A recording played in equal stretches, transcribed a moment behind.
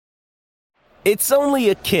It's only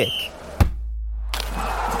a kick,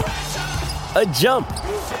 a jump,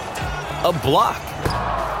 a block.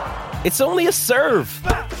 It's only a serve.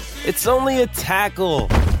 It's only a tackle,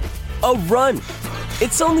 a run.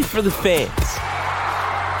 It's only for the fans.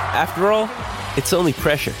 After all, it's only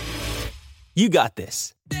pressure. You got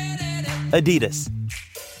this. Adidas.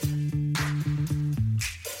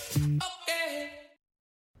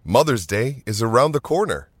 Mother's Day is around the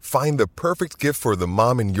corner. Find the perfect gift for the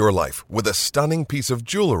mom in your life with a stunning piece of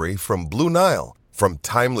jewelry from Blue Nile. From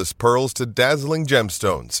timeless pearls to dazzling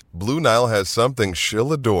gemstones, Blue Nile has something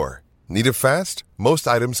she'll adore. Need it fast? Most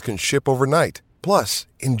items can ship overnight. Plus,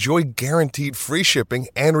 enjoy guaranteed free shipping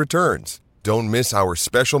and returns. Don't miss our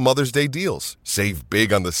special Mother's Day deals. Save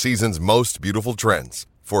big on the season's most beautiful trends.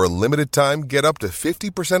 For a limited time, get up to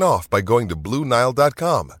 50% off by going to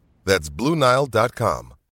BlueNile.com. That's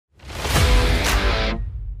BlueNile.com.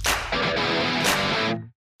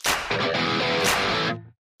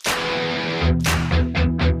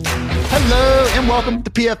 Hello and welcome to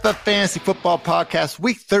PFF Fantasy Football Podcast,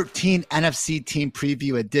 Week 13 NFC Team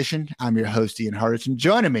Preview Edition. I'm your host, Ian Hartich, and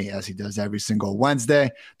joining me, as he does every single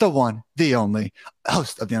Wednesday, the one, the only,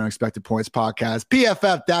 host of the Unexpected Points Podcast,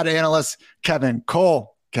 PFF data analyst, Kevin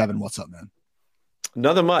Cole. Kevin, what's up, man?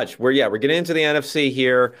 Nothing much. We're getting into the NFC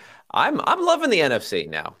here. I'm loving the NFC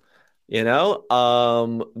now. You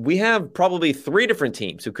know, we have probably three different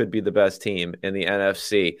teams who could be the best team in the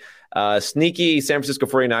NFC. Sneaky San Francisco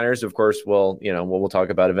 49ers, of course, we'll talk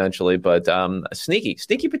about eventually, but sneaky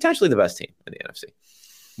potentially the best team in the NFC.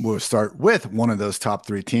 We'll start with one of those top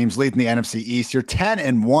three teams leading the NFC East. Your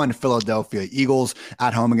 10-1 Philadelphia Eagles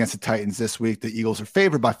at home against the Titans this week. The Eagles are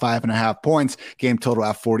favored by 5.5 points, game total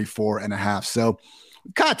at 44.5. So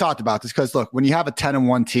we kind of talked about this because, look, when you have a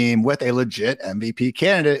 10-1 team with a legit MVP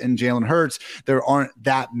candidate in Jalen Hurts, there aren't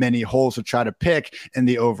that many holes to try to pick in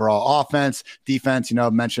the overall offense. Defense,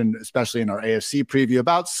 mentioned especially in our AFC preview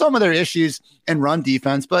about some of their issues in run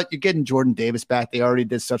defense, but you're getting Jordan Davis back. They already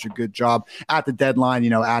did such a good job at the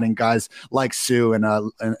deadline, adding guys like Sue and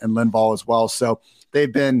Linval as well. So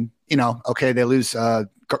they've been, okay, they lose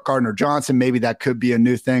Gardner Johnson. Maybe that could be a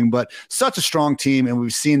new thing, but such a strong team. And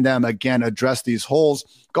we've seen them again address these holes,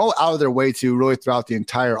 go out of their way to really throughout the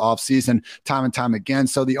entire offseason, time and time again.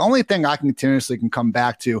 So the only thing I can come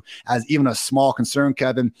back to as even a small concern,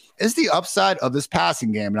 Kevin, is the upside of this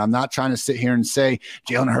passing game. And I'm not trying to sit here and say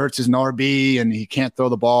Jalen Hurts is an RB and he can't throw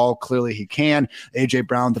the ball. Clearly he can. AJ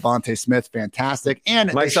Brown, Devontae Smith, fantastic.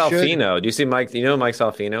 And Mike Salfino. Do you see Mike? You know who Mike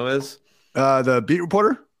Salfino is? The beat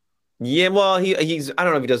reporter? Yeah, well, he's I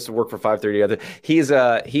don't know if he does work for 530. He's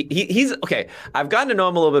okay. I've gotten to know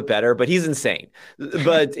him a little bit better, but he's insane.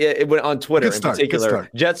 But on Twitter in particular,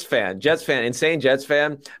 Jets fan, insane Jets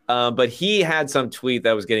fan. But he had some tweet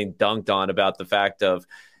that was getting dunked on about the fact of,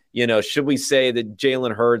 should we say that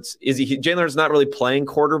Jalen Hurts not really playing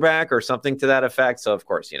quarterback or something to that effect? So of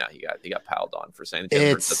course, he got piled on for saying that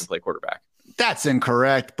Jalen Hurts doesn't play quarterback. That's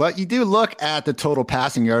incorrect, but you do look at the total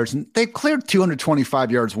passing yards, and they've cleared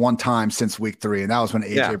 225 yards one time since week 3, and that was when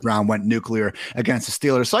A.J. Brown went nuclear against the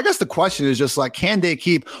Steelers. So I guess the question is just like, can they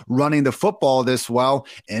keep running the football this well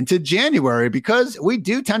into January? Because we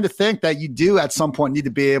do tend to think that you do at some point need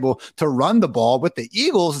to be able to run the ball. With the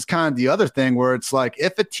Eagles, it's kind of the other thing where it's like,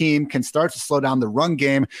 if a team can start to slow down the run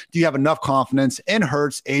game, do you have enough confidence in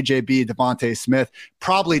Hurts, AJB, Devontae Smith,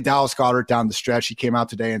 probably Dallas Goedert down the stretch? He came out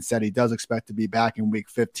today and said he does expect to be back in week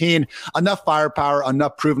 15. Enough firepower,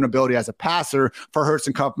 enough proven ability as a passer for Hurts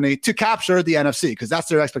and company to capture the NFC, because that's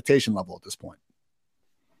their expectation level at this point.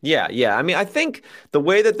 Yeah. I mean, I think the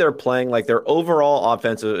way that they're playing, like their overall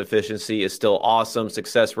offensive efficiency is still awesome.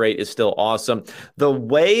 Success rate is still awesome. The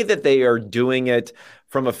way that they are doing it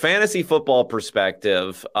from a fantasy football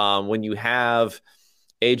perspective, when you have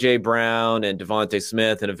A.J. Brown and Devontae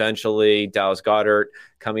Smith and eventually Dallas Goedert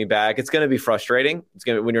coming back, it's going to be frustrating. It's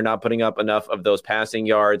going to when you're not putting up enough of those passing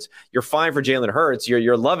yards. You're fine for Jalen Hurts.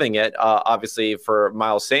 You're loving it, obviously, for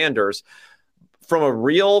Miles Sanders. From a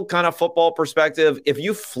real kind of football perspective, if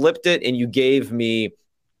you flipped it and you gave me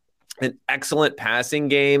an excellent passing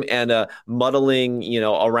game and a muddling,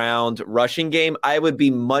 around rushing game, I would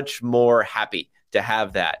be much more happy to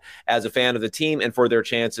have that as a fan of the team and for their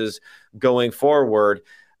chances going forward.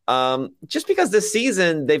 Just because this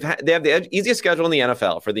season they have the easiest schedule in the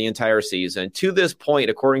NFL for the entire season. To this point,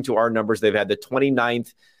 according to our numbers, they've had the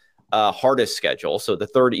 29th hardest schedule, so the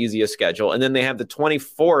third easiest schedule, and then they have the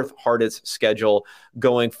 24th hardest schedule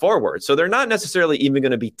going forward. So they're not necessarily even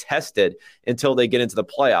going to be tested until they get into the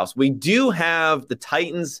playoffs. We do have the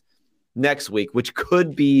Titans next week, which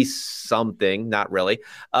could be something, not really.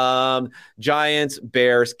 Giants,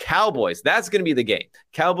 Bears, Cowboys. That's going to be the game.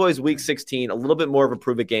 Cowboys week 16, a little bit more of a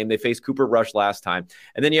prove-it game. They faced Cooper Rush last time.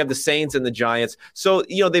 And then you have the Saints and the Giants. So,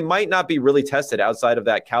 they might not be really tested outside of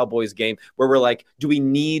that Cowboys game where we're like, do we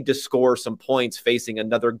need to score some points facing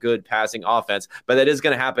another good passing offense? But that is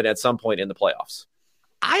going to happen at some point in the playoffs.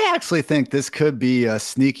 I actually think this could be a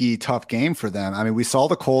sneaky tough game for them. I mean, we saw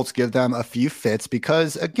the Colts give them a few fits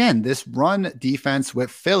because, again, this run defense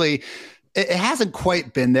with Philly, it hasn't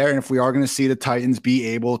quite been there. And if we are going to see the Titans be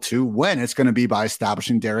able to win, it's going to be by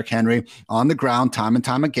establishing Derrick Henry on the ground time and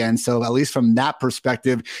time again. So at least from that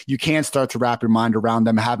perspective, you can start to wrap your mind around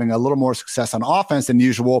them having a little more success on offense than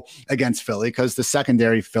usual against Philly, because the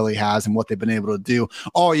secondary Philly has and what they've been able to do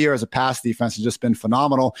all year as a pass defense has just been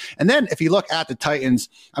phenomenal. And then if you look at the Titans,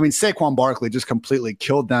 I mean, Saquon Barkley just completely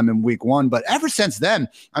killed them in week 1. But ever since then,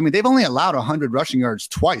 I mean, they've only allowed 100 rushing yards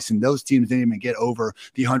twice, and those teams didn't even get over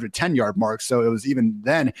the 110-yard mark. So it was even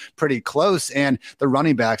then pretty close. And the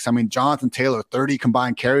running backs, I mean, Jonathan Taylor, 30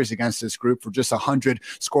 combined carries against this group for just 100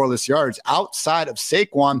 scoreless yards. Outside of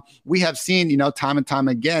Saquon, we have seen, time and time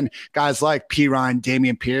again, guys like Perine,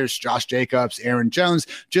 Dameon Pierce, Josh Jacobs, Aaron Jones,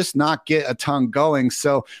 just not get a ton going.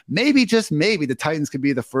 So maybe, just maybe, the Titans could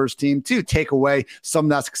be the first team to take away some of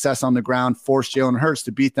that success on the ground, force Jalen Hurts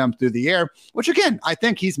to beat them through the air, which again, I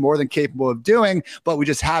think he's more than capable of doing, but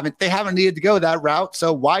they haven't needed to go that route.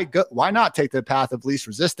 So why not take the path of least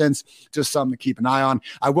resistance? Just something to keep an eye on.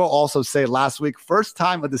 I will also say last week, first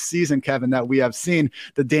time of the season, Kevin, that we have seen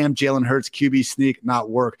the damn Jalen Hurts QB sneak not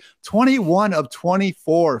work. 21 of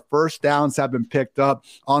 24 first downs have been picked up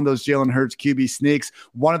on those Jalen Hurts QB sneaks.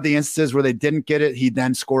 One of the instances where they didn't get it, he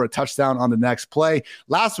then scored a touchdown on the next play.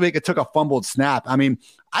 Last week, it took a fumbled snap. I mean,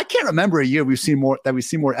 I can't remember a year we've seen more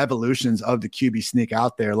evolutions of the QB sneak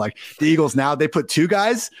out there. Like the Eagles now, they put 2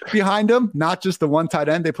 guys behind them, not just the one tight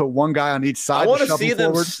end. They put 1 guy on each side. I want to see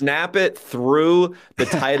them snap it through the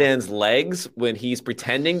tight end's legs when he's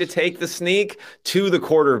pretending to take the sneak to the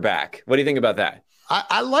quarterback. What do you think about that?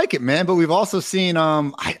 I like it, man. But we've also seen,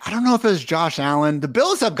 I don't know if it was Josh Allen. The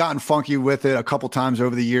Bills have gotten funky with it a couple times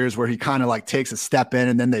over the years where he kind of like takes a step in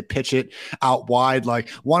and then they pitch it out wide. Like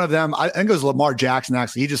one of them, I think it was Lamar Jackson,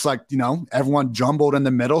 actually. He just everyone jumbled in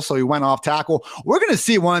the middle. So he went off tackle. We're going to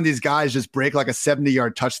see one of these guys just break like a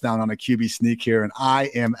 70-yard touchdown on a QB sneak here. And I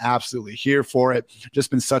am absolutely here for it.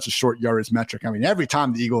 Just been such a short yardage metric. I mean, every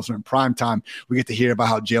time the Eagles are in prime time, we get to hear about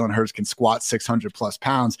how Jalen Hurts can squat 600 plus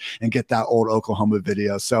pounds and get that old Oklahoma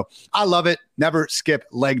video. So I love it. Never skip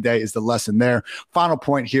leg day is the lesson there. Final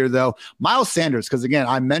point here, though, Miles Sanders, because again,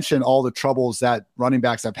 I mentioned all the troubles that running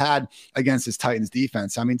backs have had against this Titans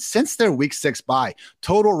defense. I mean, since their week 6 bye,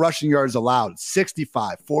 total rushing yards allowed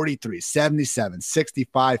 65, 43, 77,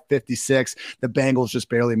 65, 56. The Bengals just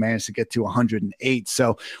barely managed to get to 108.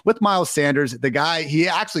 So with Miles Sanders, the guy, he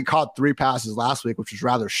actually caught 3 passes last week, which was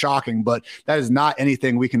rather shocking, but that is not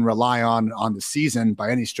anything we can rely on the season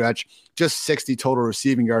by any stretch. Just 60 total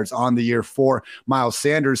receiving yards on the year for Miles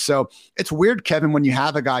Sanders. So it's weird, Kevin, when you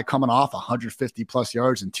have a guy coming off 150 plus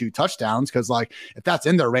yards and 2 touchdowns, because like if that's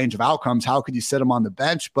in their range of outcomes, how could you sit him on the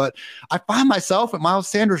bench? But I find myself with Miles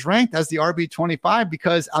Sanders ranked as the RB25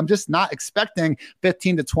 because I'm just not expecting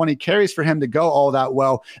 15 to 20 carries for him to go all that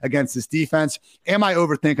well against this defense. Am I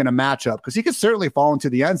overthinking a matchup? Because he could certainly fall into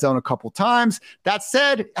the end zone a couple times. That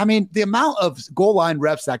said, I mean, the amount of goal line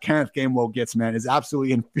reps that Kenneth Gainwell gets, man, is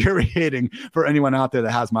absolutely infuriating for anyone out there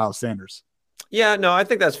that has Miles Sanders. Yeah, no, I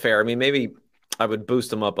think that's fair. I mean, maybe I would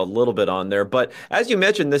boost him up a little bit on there. But as you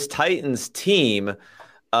mentioned, this Titans team,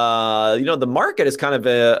 the market is kind of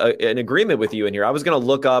an agreement with you in here. I was going to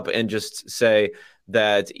look up and just say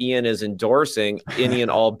that Ian is endorsing any and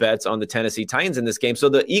all bets on the Tennessee Titans in this game. So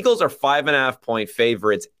the Eagles are 5.5-point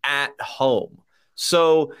favorites at home.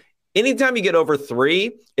 So anytime you get over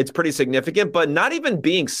 3, it's pretty significant, but not even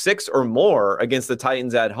being 6 or more against the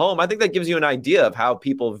Titans at home, I think that gives you an idea of how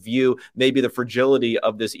people view maybe the fragility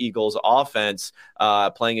of this Eagles offense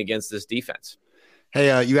playing against this defense.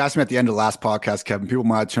 Hey, you asked me at the end of the last podcast, Kevin, people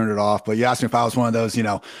might have turned it off, but you asked me if I was one of those,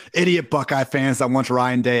 idiot Buckeye fans that wants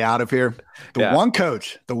Ryan Day out of here. The one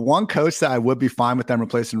coach that I would be fine with them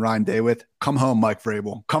replacing Ryan Day with, come home, Mike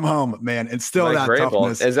Vrabel. Come home, man. And still Mike that Vrabel.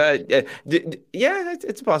 Toughness. Is that,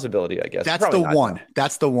 it's a possibility, I guess. That's the one.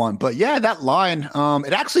 That's the one. But yeah, that line,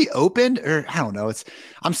 it actually opened, or I don't know.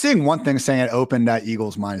 I'm seeing one thing saying it opened at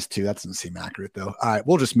Eagles -2. That doesn't seem accurate though. All right,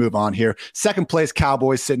 we'll just move on here. Second place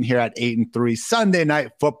Cowboys sitting here at 8-3. Sunday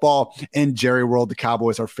Night Football in Jerry World. The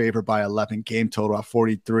Cowboys are favored by 11, game total at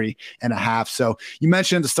 43.5. So you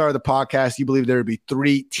mentioned at the start of the podcast, you believe there would be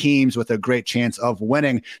 3 teams with a great chance of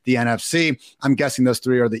winning the NFC. three. I'm guessing those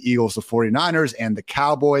three are the Eagles, the 49ers, and the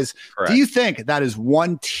Cowboys. Correct. Do you think that is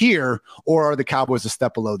one tier, or are the Cowboys a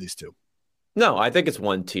step below these two? No, I think it's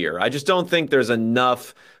one tier. I just don't think there's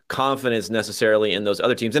enough confidence necessarily in those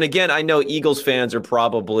other teams. And again, I know Eagles fans are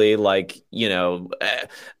probably like,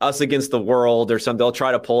 us against the world or something. They'll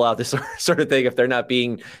try to pull out this sort of thing if they're not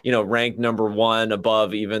being, ranked number one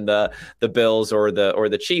above even the Bills or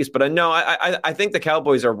the Chiefs. But I think the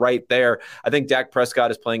Cowboys are right there. I think Dak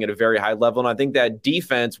Prescott is playing at a very high level. And I think that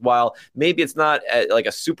defense, while maybe it's not at like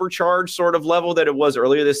a supercharged sort of level that it was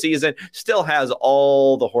earlier this season, still has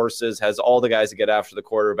all the horses, has all the guys to get after the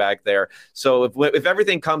quarterback there. So if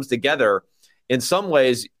everything comes together, in some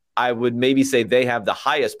ways, I would maybe say they have the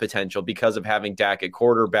highest potential because of having Dak at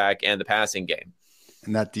quarterback and the passing game.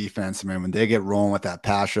 And that defense, when they get rolling with that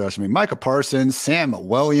pass rush, Micah Parsons, Sam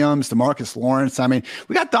Williams, DeMarcus Lawrence.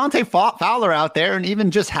 We got Dante Fowler out there, and even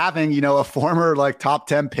just having, a former like top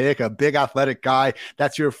 10 pick, a big athletic guy,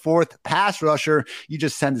 that's your fourth pass rusher. You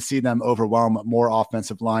just tend to see them overwhelm more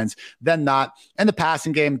offensive lines than not. And the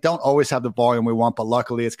passing game don't always have the volume we want, but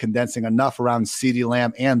luckily it's condensing enough around CeeDee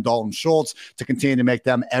Lamb and Dalton Schultz to continue to make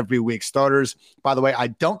them every week starters. By the way, I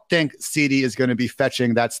don't think CeeDee is going to be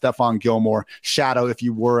fetching that Stephon Gilmore shadow, if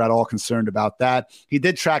you were at all concerned about that. He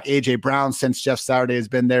did track A.J. Brown since Jeff Saturday has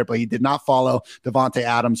been there, but he did not follow Devontae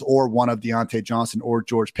Adams or one of Deontay Johnson or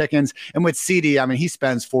George Pickens. And with CeeDee, he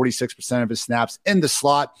spends 46% of his snaps in the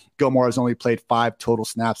slot. Gilmore has only played 5 total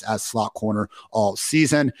snaps as slot corner all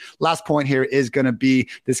season. Last point here is going to be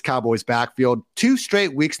this Cowboys backfield. 2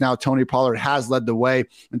 straight weeks now, Tony Pollard has led the way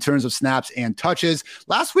in terms of snaps and touches.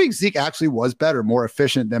 Last week, Zeke actually was better, more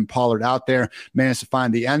efficient than Pollard out there, managed to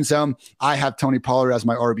find the end zone. I have Tony Pollard as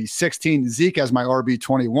my RB16, Zeke as my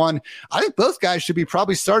RB21. I think both guys should be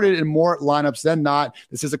probably started in more lineups than not.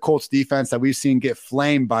 This is a Colts defense that we've seen get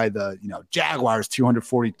flamed by the Jaguars,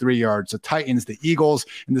 243 yards, the Titans, the Eagles,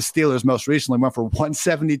 and the Steelers most recently went for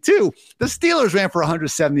 172. The Steelers ran for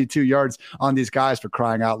 172 yards on these guys, for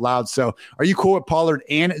crying out loud. So are you cool with Pollard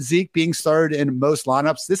and Zeke being started in most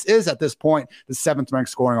lineups? This is, at this point, the 7th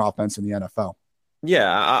ranked scoring offense in the NFL.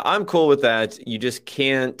 Yeah, I'm cool with that. You just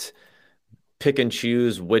can't pick and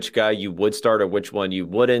choose which guy you would start or which one you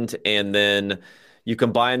wouldn't. And then you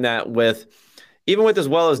combine that with, even with as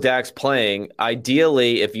well as Dak's playing,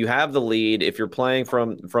 ideally, if you have the lead, if you're playing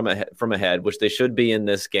from ahead, which they should be in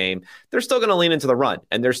this game, they're still going to lean into the run.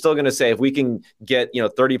 And they're still going to say, if we can get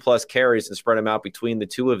 30 plus carries and spread them out between the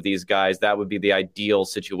two of these guys, that would be the ideal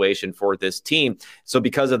situation for this team. So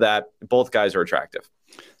because of that, both guys are attractive.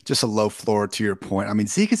 Just a low floor to your point.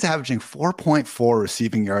 Zeke is averaging 4.4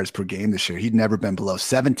 receiving yards per game this year. He'd never been below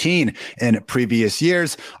 17 in previous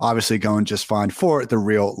years. Obviously going just fine for the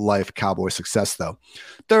real life Cowboy success, though.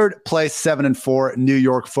 Third place, 7-4, New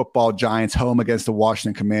York Football Giants home against the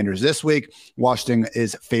Washington Commanders this week. Washington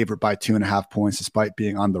is favored by 2.5 points despite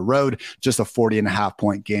being on the road, just a 40.5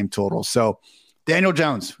 point game total. So Daniel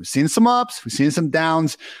Jones, we've seen some ups, we've seen some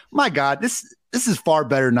downs. My God, this is far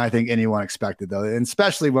better than I think anyone expected, though, and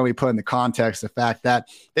especially when we put in the context the fact that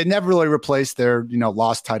they never really replaced their,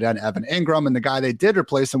 lost tight end Evan Ingram, and the guy they did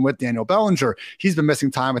replace him with, Daniel Bellinger, he's been missing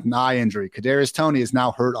time with an eye injury. Kadarius Toney is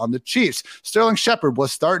now hurt on the Chiefs. Sterling Shepard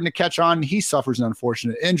was starting to catch on. He suffers an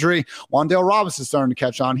unfortunate injury. Wan'Dale Robinson is starting to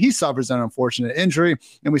catch on. He suffers an unfortunate injury,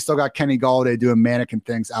 and we still got Kenny Golladay doing mannequin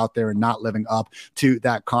things out there and not living up to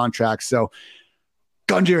that contract. So,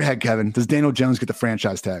 gun to your head, Kevin. Does Daniel Jones get the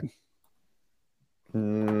franchise tag? I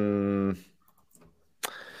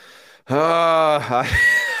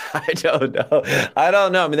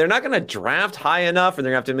don't know. They're not going to draft high enough, and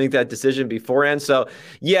they're going to have to make that decision beforehand. So,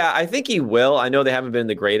 yeah, I think he will. I know they haven't been in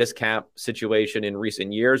the greatest cap situation in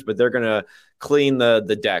recent years, but they're going to clean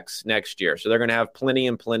the decks next year. So they're going to have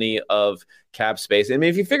plenty of cap space.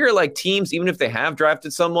 If you figure like teams, even if they have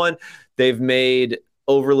drafted someone, they've made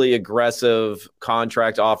overly aggressive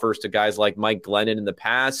contract offers to guys like Mike Glennon in the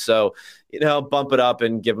past. So, bump it up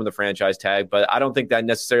and give them the franchise tag. But I don't think that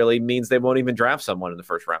necessarily means they won't even draft someone in the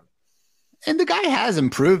first round. And the guy has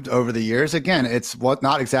improved over the years. Again, it's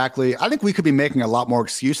not exactly. I think we could be making a lot more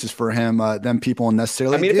excuses for him than people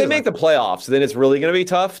necessarily do. If they make the playoffs, then it's really going to be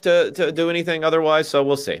tough to do anything otherwise. So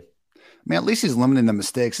we'll see. At least he's limiting the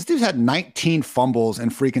mistakes. This dude's had 19 fumbles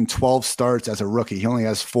and freaking 12 starts as a rookie. He only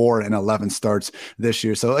has 4 and 11 starts this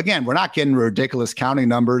year. So again, we're not getting ridiculous counting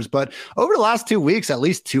numbers, but over the last 2 weeks, at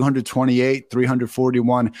least 228,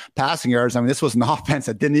 341 passing yards. This was an offense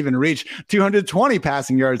that didn't even reach 220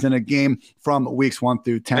 passing yards in a game from weeks 1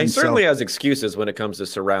 through 10. He certainly has excuses when it comes to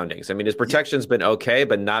surroundings. His protection's been okay,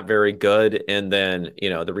 but not very good. And then,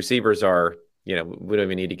 the receivers are we don't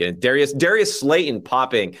even need to get in. Darius Slayton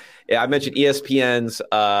popping. I mentioned ESPN's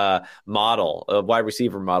model, wide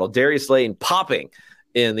receiver model. Darius Slayton popping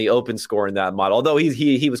in the open score in that model. Although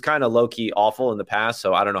he was kind of low key awful in the past,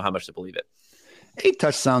 so I don't know how much to believe it. 8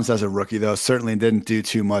 touchdowns as a rookie, though. Certainly didn't do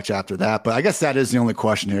too much after that. But I guess that is the only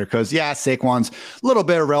question here because, Saquon's a little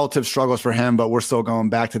bit of relative struggles for him, but we're still going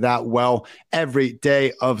back to that every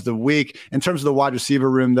day of the week. In terms of the wide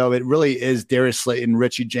receiver room, though, it really is Darius Slayton,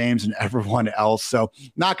 Richie James, and everyone else. So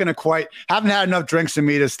not going to haven't had enough drinks in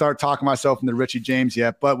me to start talking myself into Richie James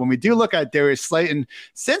yet. But when we do look at Darius Slayton,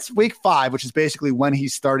 since week 5, which is basically when he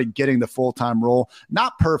started getting the full-time role,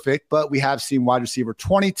 not perfect, but we have seen wide receiver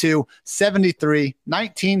 22, 73,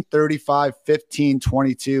 19, 35, 15,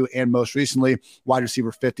 22, and most recently, wide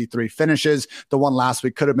receiver 53 finishes. The one last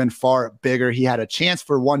week could have been far bigger. He had a chance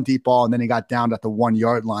for one deep ball, and then he got down at the 1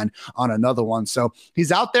 yard line on another one. So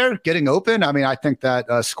he's out there getting open. I mean, I think that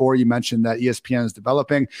score you mentioned that ESPN is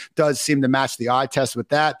developing does seem to match the eye test with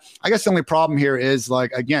that. I guess the only problem here is,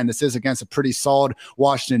 again, this is against a pretty solid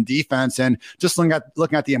Washington defense, and just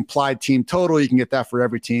looking at the implied team total, you can get that for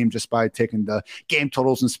every team just by taking the game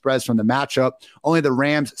totals and spreads from the matchup. Only the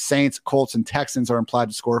Rams, Saints, Colts, and Texans are implied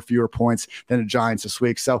to score fewer points than the Giants this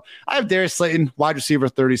week. So I have Darius Slayton, wide receiver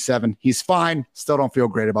 37. He's fine. Still don't feel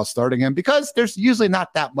great about starting him because there's usually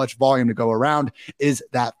not that much volume to go around. Is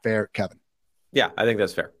that fair, Kevin? Yeah, I think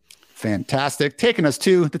that's fair. Fantastic. Taking us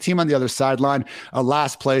to the team on the other sideline,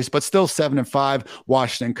 last place, but still 7-5,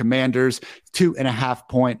 Washington Commanders,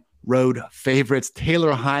 2.5-point road favorites.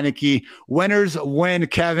 Taylor Heinicke, winners win,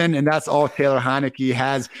 Kevin, and that's all Taylor Heinicke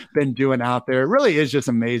has been doing out there. It really is just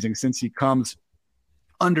amazing since he comes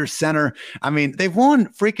under center. I mean, they've won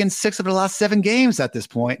freaking 6 of the last 7 games at this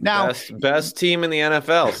point. Now, best team in the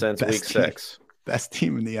NFL since week 6. Best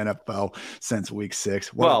team in the NFL since week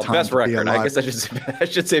 6. Best record. I guess I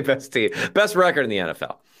should say best team. Best record in the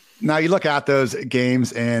NFL. Now you look at those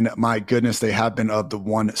games and my goodness, they have been of the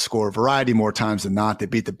one score variety more times than not. They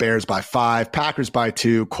beat the Bears by 5, Packers by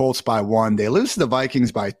 2, Colts by 1. They lose to the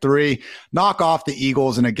Vikings by 3, knock off the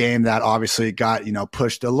Eagles in a game that obviously got,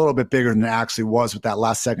 pushed a little bit bigger than it actually was with that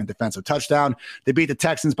last second defensive touchdown. They beat the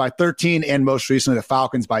Texans by 13 and most recently the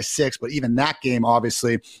Falcons by 6. But even that game,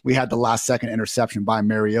 obviously, we had the last second interception by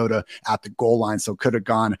Mariota at the goal line. So could have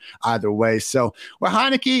gone either way. So with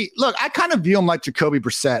Heinicke, look, I kind of view him like Jacoby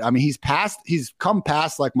Brissett. I mean, he's come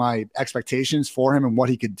past my expectations for him and what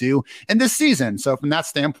he could do in this season. So from that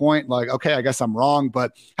standpoint, okay, I guess I'm wrong,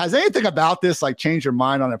 but has anything about this changed your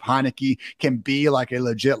mind on if Heinicke can be a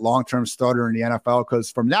legit long-term starter in the NFL?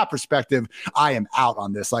 Because from that perspective, I am out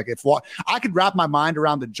on this. If I could wrap my mind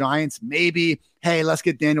around the Giants, maybe, hey, let's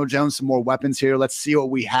get Daniel Jones some more weapons here. Let's see what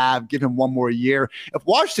we have. Give him one more year. If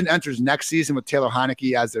Washington enters next season with Taylor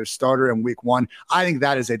Heinicke as their starter in week 1, I think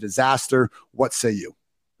that is a disaster. What say you?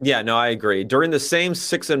 Yeah, no, I agree. During the same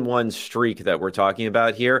 6-1 streak that we're talking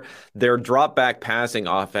about here, their drop back passing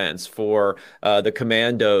offense for the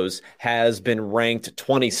Commandos has been ranked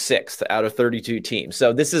 26th out of 32 teams.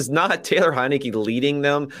 So this is not Taylor Heinicke leading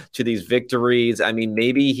them to these victories. I mean,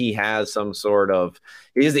 maybe he has some sort of,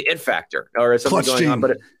 he's the it factor or something going on,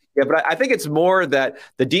 but I think it's more that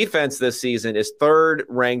the defense this season is 3rd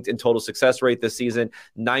ranked in total success rate this season,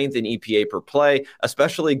 9th in EPA per play,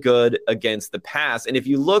 especially good against the pass. And if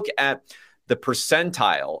you look at the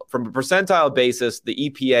percentile, from a percentile basis, the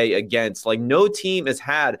EPA against, no team has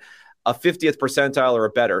had a 50th percentile or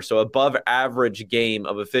better, so above average game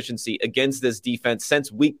of efficiency against this defense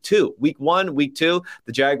since week 2. Week 1, week 2,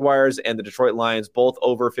 the Jaguars and the Detroit Lions both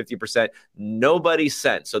over 50%. Nobody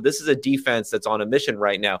sent. So this is a defense that's on a mission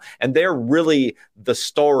right now, and they're really the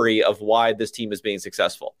story of why this team is being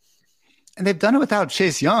successul. And they've done it without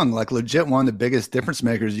Chase Young, legit one of the biggest difference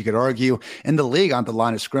makers you could argue in the league on the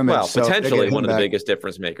line of scrimmage. Well, so potentially one of the biggest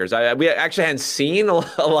difference makers. We actually hadn't seen a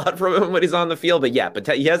lot from him when he's on the field, but yeah, but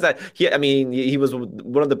he has that. He was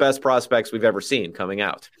one of the best prospects we've ever seen coming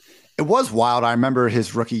out. It was wild. I remember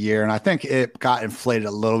his rookie year, and I think it got inflated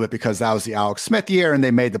a little bit because that was the Alex Smith year, and they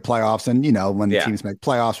made the playoffs. And, when teams make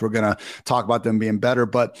playoffs, we're going to talk about them being better.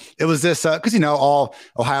 But it was this because, all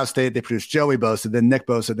Ohio State, they produced Joey Bosa, then Nick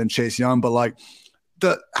Bosa, then Chase Young. But,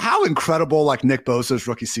 how incredible Nick Bosa's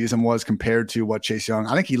rookie season was compared to what Chase Young.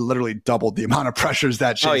 I think he literally doubled the amount of pressures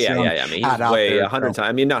that Chase Young I mean, he was way 100 times.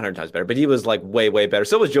 I mean, not 100 times better, but he was way, way better.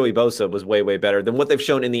 So was Joey Bosa, was way, way better than what they've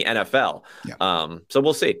shown in the NFL. Yeah. So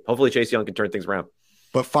we'll see. Hopefully Chase Young can turn things around.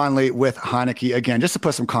 But finally, with Heinicke, again, just to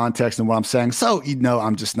put some context in what I'm saying, so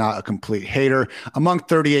I'm just not a complete hater. Among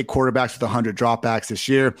 38 quarterbacks with 100 dropbacks this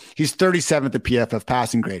year, he's 37th at PFF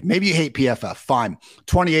passing grade. Maybe you hate PFF, fine.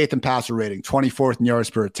 28th in passer rating, 24th in yards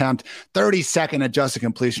per attempt, 32nd adjusted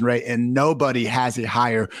completion rate, and nobody has a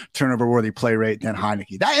higher turnover-worthy play rate than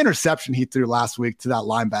Heinicke. That interception he threw last week to that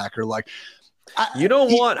linebacker, you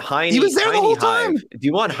don't want Heine. He was there the whole time. Do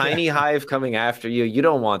you want Heine Hive coming after you? You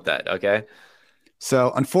don't want that, okay?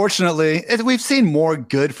 So, unfortunately, we've seen more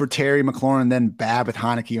good for Terry McLaurin than bad with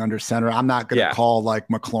Heinicke under center. I'm not going to call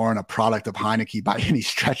McLaurin a product of Heinicke by any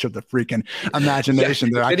stretch of the freaking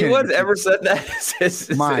imagination. There, anyone ever said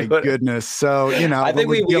that? My goodness. So, I think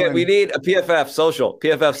we need a PFF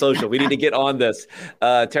social. We need to get on this.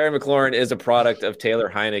 Terry McLaurin is a product of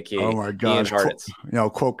Taylor Heinicke. Oh my gosh.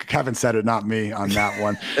 Quote Kevin said it, not me on that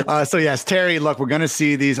one. So yes, Terry, look, we're going to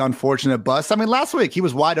see these unfortunate busts. I mean, last week he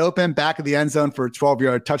was wide open back of the end zone for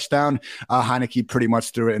 12-yard touchdown. Heinicke pretty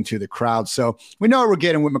much threw it into the crowd. So we know what we're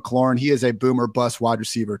getting with McLaurin. He is a boomer bust wide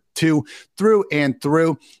receiver 2 through and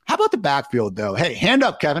through. How about the backfield, though? Hey, hand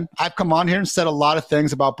up, Kevin. I've come on here and said a lot of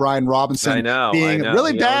things about Brian Robinson being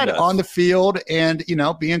really bad on the field and,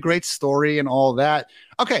 being a great story and all that.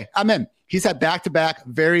 Okay, I'm in. He's had back-to-back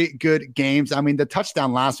very good games. I mean, the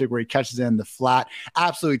touchdown last week where he catches it in the flat,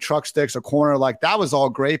 absolutely truck sticks a corner, that was all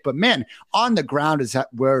great. But man, on the ground is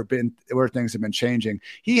where things have been changing.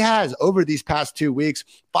 He has, over these past 2 weeks,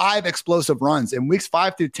 5 explosive runs. In weeks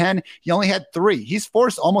 5 through 10, he only had 3. He's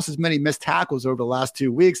forced almost as many missed tackles over the last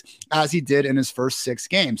 2 weeks as he did in his first 6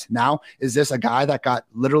 games. Now, is this a guy that got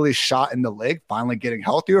literally shot in the leg, finally getting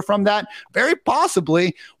healthier from that? Very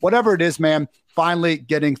possibly. Whatever it is, man, finally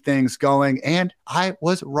getting things going. And I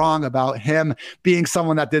was wrong about him being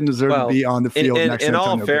someone that didn't deserve to be on the field. In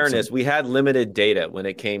all fairness, we had limited data when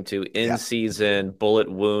it came to in-season bullet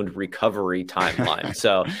wound recovery timeline.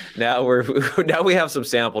 So now we have some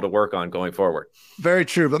sample to work on going forward. Very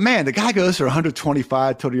true. But man, the guy goes for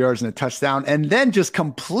 125 total yards and a touchdown, and then just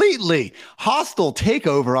completely hostile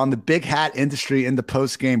takeover on the big hat industry in the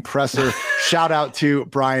post-game presser. Shout out to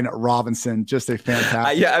Brian Robinson. Just a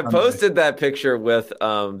fantastic. I posted that picture with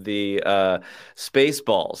the space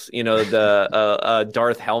balls, the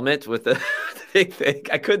Darth helmet with the big thing.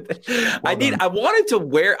 I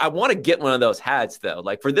want to get one of those hats though.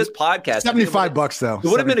 For this podcast, $75 though. It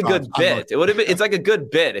would have been a good bit. It's like a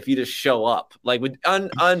good bit if you just show up with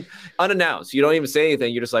unannounced. You don't even say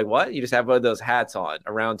anything. You're just like, what? You just have one of those hats on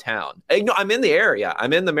around town. I'm in the area.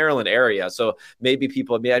 I'm in the Maryland area. So maybe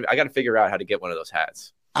people, I got to figure out how to get one of those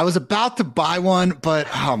hats. I was about to buy one, but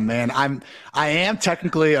I am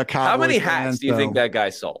technically a Cowboys fan. How many hats do you think that guy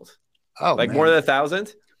sold? Oh, more than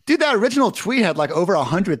 1,000? Dude, that original tweet had over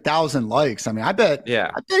 100,000 likes. I mean, I bet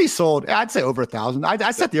he sold. I'd say over 1,000.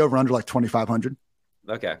 I set the over under 2,500.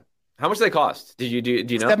 Okay, how much do they cost? Do you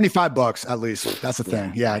know? $75 at least. That's the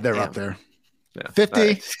thing. Yeah, they're up there. Yeah.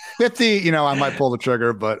 50, I might pull the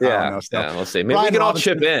trigger, but I don't know. Yeah, we'll see. Maybe we can all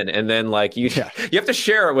chip in, and then you have to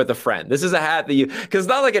share it with a friend. This is a hat that because it's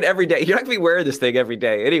not like an everyday. You're not gonna be wearing this thing every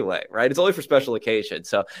day anyway, right? It's only for special occasions.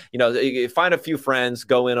 So you find a few friends,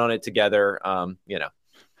 go in on it together.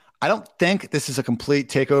 I don't think this is a complete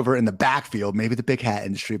takeover in the backfield, maybe the big hat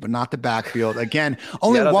industry, but not the backfield. Again,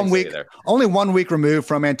 only 1 week removed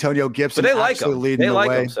from Antonio Gibson. But they like him. Leading the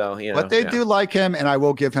way. Him, so, but they do like him, and I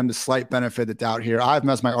will give him the slight benefit of the doubt here. I've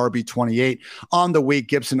messed my RB28 on the week,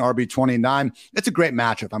 Gibson RB29. It's a great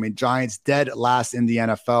matchup. I mean, Giants dead last in the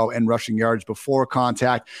NFL in rushing yards before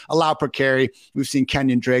contact, allowed per carry. We've seen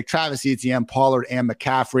Kenyon Drake, Travis Etienne, Pollard, and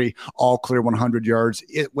McCaffrey all clear 100 yards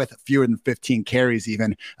with fewer than 15 carries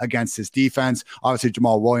even against his defense. Obviously,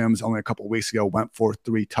 Jamal Williams only a couple of weeks ago went for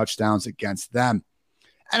 3 touchdowns against them.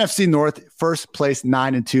 NFC North, first place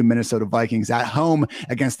 9-2 Minnesota Vikings at home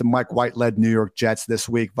against the Mike White-led New York Jets this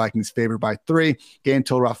week. Vikings favored by 3, game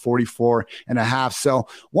total at 44.5. So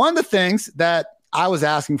one of the things that I was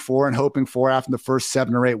asking for and hoping for after the first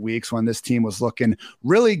 7 or 8 weeks when this team was looking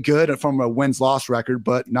really good from a wins-loss record,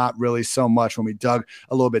 but not really so much when we dug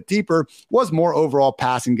a little bit deeper, was more overall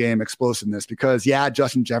passing game explosiveness because,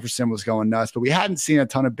 Justin Jefferson was going nuts, but we hadn't seen a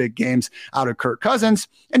ton of big games out of Kirk Cousins.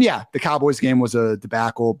 And the Cowboys game was a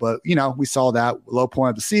debacle, but, we saw that low point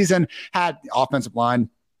of the season, had the offensive line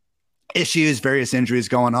issues, various injuries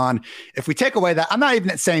going on. If we take away that, I'm not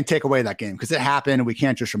even saying take away that game because it happened and we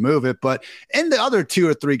can't just remove it. But in the other 2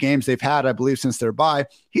 or 3 games they've had, I believe, since their bye,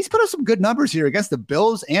 he's put up some good numbers here against the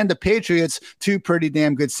Bills and the Patriots, 2 pretty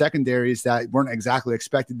damn good secondaries that weren't exactly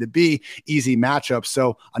expected to be easy matchups.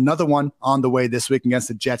 So another one on the way this week against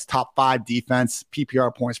the Jets, top 5 defense,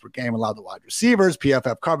 PPR points per game allowed to wide receivers,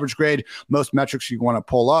 PFF coverage grade, most metrics you want to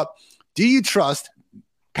pull up. Do you trust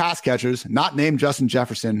pass catchers not named Justin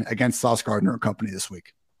Jefferson against Sauce Gardner and company this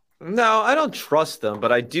week. No, I don't trust them,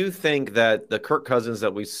 but I do think that the Kirk Cousins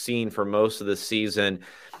that we've seen for most of the season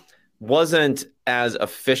wasn't as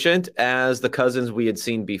efficient as the Cousins we had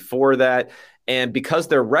seen before that. And because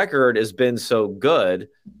their record has been so good,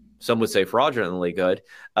 some would say fraudulently good,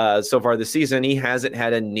 so far this season, he hasn't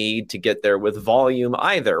had a need to get there with volume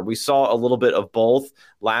either. We saw a little bit of both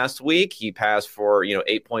last week. He passed for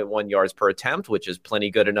 8.1 yards per attempt, which is plenty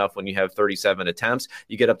good enough when you have 37 attempts.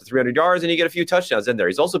 You get up to 300 yards and you get a few touchdowns in there.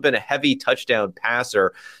 He's also been a heavy touchdown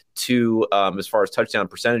passer to as far as touchdown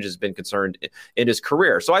percentage has been concerned in his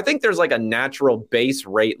career. So I think there's like a natural base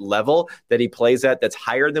rate level that he plays at that's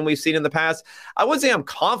higher than we've seen in the past. I wouldn't say I'm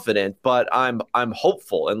confident, but I'm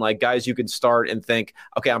hopeful. And like guys you can start and think,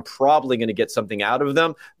 okay, I'm probably going to get something out of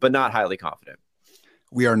them, but not highly confident.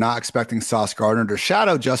 We are not expecting Sauce Gardner to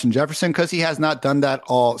shadow Justin Jefferson because he has not done that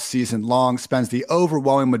all season long, spends the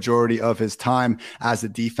overwhelming majority of his time as the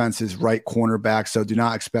defense's right cornerback. So do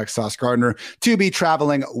not expect Sauce Gardner to be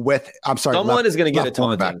traveling with, someone is going to get a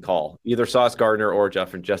taunting call, either Sauce Gardner or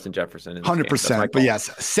Justin Jefferson. 100%. But yes,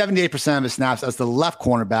 78% of his snaps as the left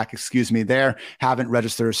cornerback, there haven't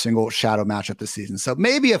registered a single shadow matchup this season. So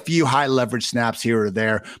maybe a few high leverage snaps here or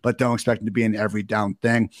there, but don't expect him to be an every down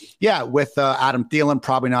thing. Yeah, with Adam Thielen,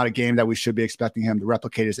 probably not a game that we should be expecting him to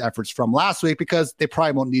replicate his efforts from last week because they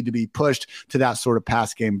probably won't need to be pushed to that sort of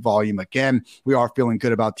pass game volume again. We are feeling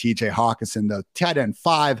good about TJ Hawkinson, the tight end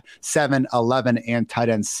 5, 7, 11, and tight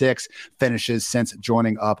end 6 finishes since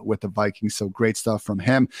joining up with the Vikings. So great stuff from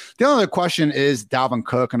him. The other question is Dalvin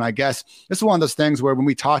Cook. And I guess this is one of those things where when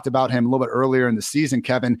we talked about him a little bit earlier in the season,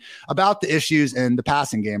 Kevin, about the issues in the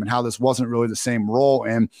passing game and how this wasn't really the same role.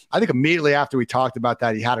 And I think immediately after we talked about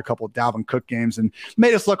that, he had a couple of Dalvin Cook games and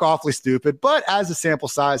made us look awfully stupid. But as the sample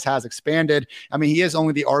size has expanded, he is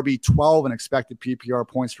only the RB12 in expected PPR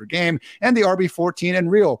points per game and the RB14 in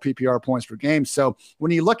real PPR points per game. So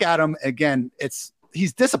when you look at him again,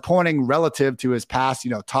 he's disappointing relative to his past,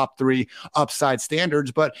 top 3 upside standards,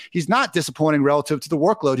 but he's not disappointing relative to the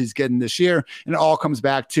workload he's getting this year. And it all comes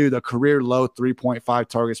back to the career low 3.5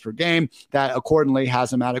 targets per game that accordingly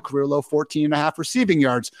has him at a career low 14.5 receiving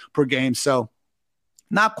yards per game. So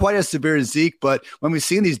not quite as severe as Zeke, but when we've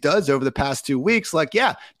seen these duds over the past 2 weeks,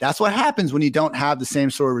 that's what happens when you don't have the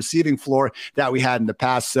same sort of receiving floor that we had in the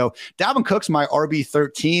past. So Dalvin Cook's my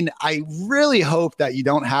RB13. I really hope that you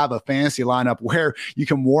don't have a fantasy lineup where you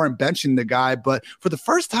can warrant benching the guy. But for the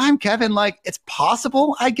first time, Kevin, it's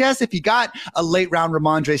possible, I guess, if you got a late round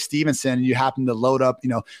Ramondre Stevenson and you happen to load up,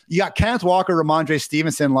 you got Kenneth Walker, Ramondre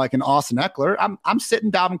Stevenson, like an Austin Eckler. I'm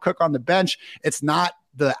sitting Dalvin Cook on the bench. It's not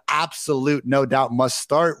the absolute no doubt must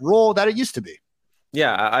start role that it used to be.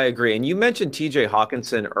 Yeah, I agree. And you mentioned TJ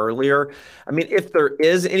Hawkinson earlier. If there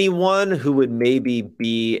is anyone who would maybe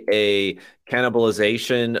be a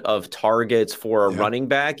cannibalization of targets for a running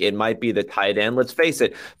back, it might be the tight end. Let's face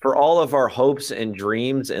it, for all of our hopes and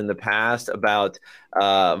dreams in the past about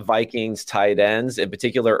Vikings tight ends, in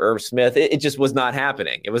particular Irv Smith, it just was not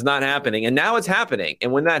happening. It was not happening. And now it's happening.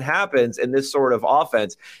 And when that happens in this sort of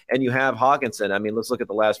offense and you have Hawkinson, let's look at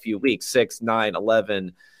the last few weeks, 6, 9,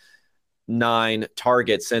 11, 9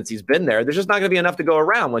 targets since he's been there. There's just not going to be enough to go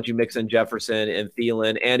around once you mix in Jefferson and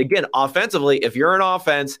Thielen. And again, offensively, if you're an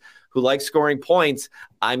offense who likes scoring points,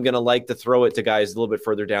 I'm going to like to throw it to guys a little bit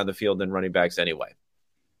further down the field than running backs anyway.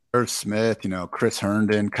 Irv Smith, Chris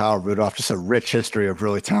Herndon, Kyle Rudolph, just a rich history of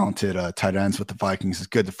really talented tight ends with the Vikings. It's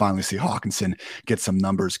good to finally see Hawkinson get some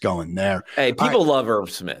numbers going there. Hey, people love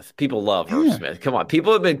Irv Smith. People love Irv Smith. Come on.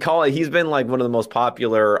 People have been calling, he's been like one of the most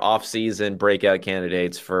popular offseason breakout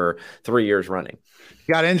candidates for 3 years running.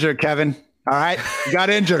 Got injured, Kevin. All right. You got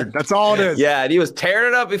injured. That's all it is. Yeah. And he was tearing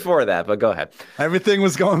it up before that, but go ahead. Everything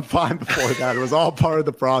was going fine before that. It was all part of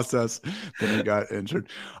the process. Then he got injured.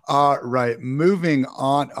 All right. Moving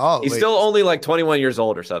on. He's still only like 21 years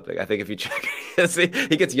old or something. I think if you check,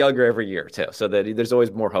 he gets younger every year too. So that there's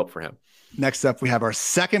always more hope for him. Next up, we have our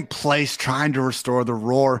second place trying to restore the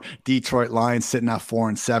roar. Detroit Lions sitting at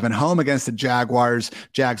 4-7, home against the Jaguars.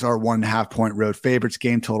 Jags are 1.5 point road favorites.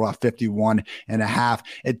 Game total at 51.5.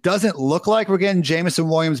 It doesn't look like we're getting Jameson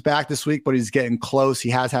Williams back this week, but he's getting close.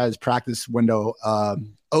 He has had his practice window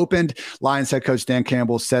opened. Lions head coach Dan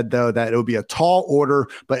Campbell said, though, that it'll be a tall order,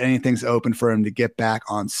 but anything's open for him to get back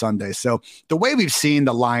on Sunday. So the way we've seen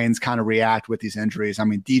the Lions kind of react with these injuries,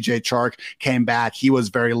 DJ Chark came back. He was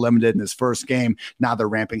very limited in his first game. Now they're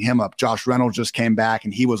ramping him up. Josh Reynolds just came back,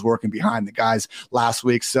 and he was working behind the guys last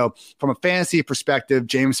week. So from a fantasy perspective,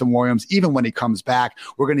 Jameson Williams, even when he comes back,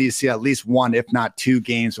 we're going to need to see at least 1, if not 2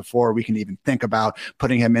 games before we can even think about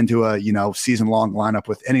putting him into a season-long lineup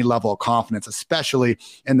with any level of confidence, especially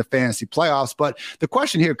in the fantasy playoffs. But the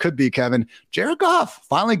question here could be, Kevin, Jared Goff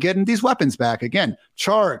finally getting these weapons back again.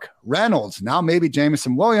 Chark, Reynolds, now maybe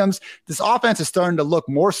Jameson Williams. This offense is starting to look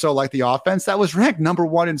more so like the offense that was ranked number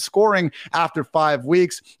 1 in scoring after 5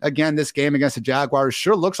 weeks. Again, this game against the Jaguars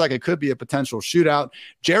sure looks like it could be a potential shootout.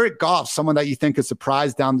 Jared Goff, someone that you think could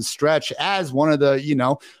surprise down the stretch as one of the,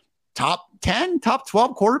 top 10, top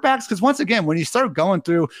 12 quarterbacks. Because once again, when you start going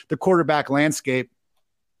through the quarterback landscape,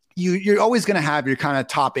 you're always going to have your kind of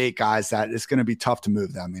top 8 guys that it's going to be tough to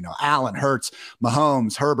move them. Allen, Hurts,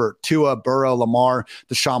 Mahomes, Herbert, Tua, Burrow, Lamar,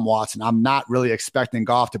 Deshaun Watson. I'm not really expecting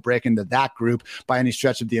Goff to break into that group by any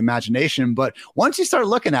stretch of the imagination. But once you start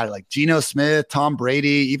looking at it, like Geno Smith, Tom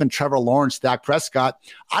Brady, even Trevor Lawrence, Dak Prescott,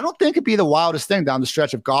 I don't think it'd be the wildest thing down the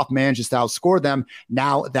stretch if Goff manages to outscore them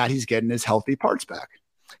now that he's getting his healthy parts back.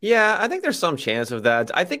 Yeah, I think there's some chance of that.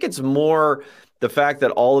 I think it's more the fact that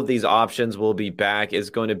all of these options will be back is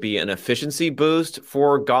going to be an efficiency boost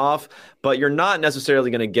for Goff, but you're not necessarily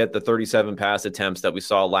going to get the 37 pass attempts that we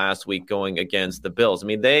saw last week going against the Bills. I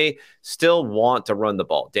mean, they still want to run the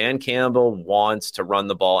ball. Dan Campbell wants to run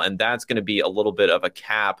the ball, and that's going to be a little bit of a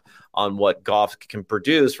cap on what Goff can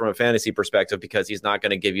produce from a fantasy perspective because he's not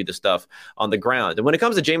going to give you the stuff on the ground. And when it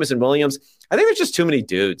comes to Jameson Williams, I think there's just too many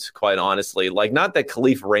dudes, quite honestly. Like, not that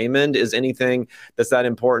Khalif Raymond is anything that's that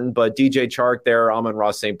important, but DJ Chark there,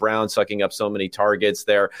 Amon-Ra St. Brown sucking up so many targets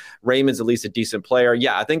there. Raymond's at least a decent player.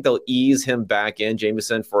 Yeah, I think they'll ease him back in,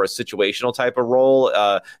 Jameson, for a situational type of role.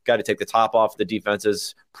 Got to take the top off the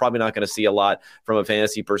defenses. Probably not going to see a lot from a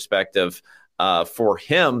fantasy perspective for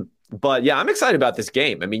him. But yeah, I'm excited about this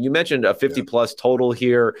game. I mean, you mentioned a 50-plus total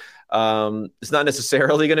here. It's not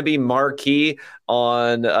necessarily going to be marquee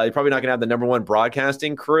on. You're probably not going to have the number 1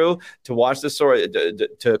 broadcasting crew to watch this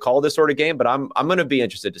to call this sort of game. But I'm going to be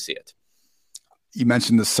interested to see it. You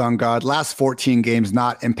mentioned the sun god. Last 14 games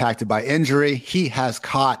not impacted by injury. He has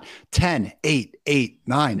caught 10, 8, 8,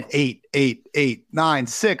 9, 8, 8, 8, 9,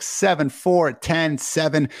 6, 7, 4, 10,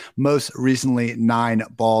 7. Most recently, 9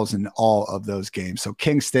 balls in all of those games. So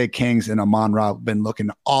Kings stay Kings, and Amon-Ra have been looking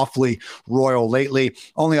awfully royal lately.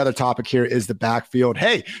 Only other topic here is the backfield.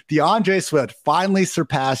 Hey, DeAndre Swift finally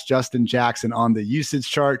surpassed Justin Jackson on the usage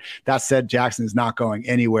chart. That said, Jackson is not going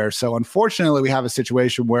anywhere. So unfortunately, we have a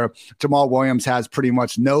situation where Jamal Williams has pretty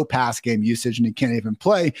much no pass game usage, and he can't even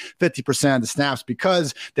play 50% of the snaps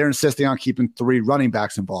because they're insisting on keeping 3 running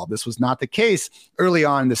backs involved. This was not the case early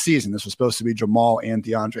on in the season. This was supposed to be Jamal and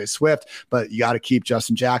DeAndre Swift, but you got to keep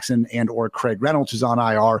Justin Jackson and or Craig Reynolds, who's on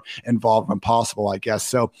IR, involved when possible, I guess.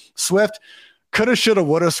 So Swift coulda, shoulda,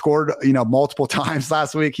 woulda scored, multiple times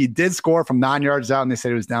last week. He did score from 9 yards out, and they said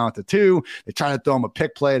he was down at the 2. They tried to throw him a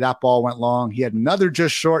pick play. That ball went long. He had another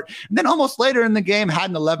just short. And then almost later in the game, had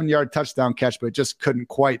an 11-yard touchdown catch, but just couldn't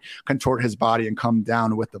quite contort his body and come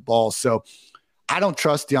down with the ball. So I don't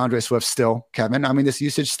trust DeAndre Swift still, Kevin. I mean, this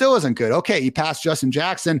usage still isn't good. Okay, he passed Justin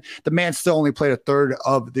Jackson. The man still only played a third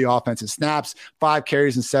of the offensive snaps. 5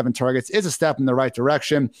 carries and 7 targets is a step in the right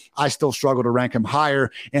direction. I still struggle to rank him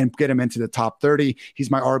higher and get him into the top 30.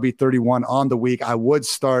 He's my RB 31 on the week. I would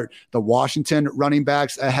start the Washington running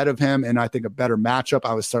backs ahead of him, and I think a better matchup,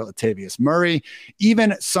 I would start Latavius Murray.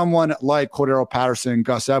 Even someone like Cordero Patterson,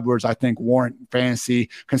 Gus Edwards, I think warrant fantasy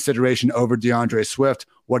consideration over DeAndre Swift.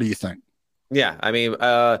 What do you think? Yeah, I mean,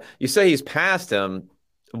 you say he's passed him.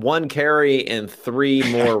 1 carry and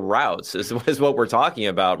 3 more routes is what we're talking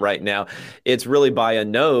about right now. It's really by a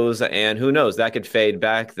nose, and who knows, that could fade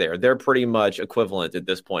back there. They're pretty much equivalent at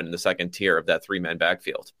this point in the second tier of that 3-man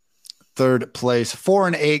backfield. Third place,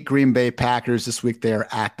 4-8 Green Bay Packers. This week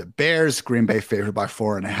they're at the Bears. Green Bay favored by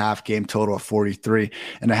 4.5, game total of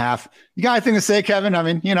 43.5. You got anything to say, Kevin? I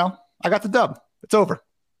mean, I got the dub. It's over.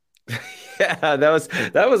 Yeah, that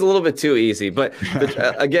was a little bit too easy. But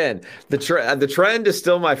again, the trend is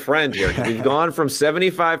still my friend here. We've gone from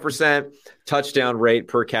 75% touchdown rate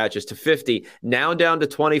per catches to 50, now down to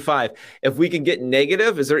 25. If we can get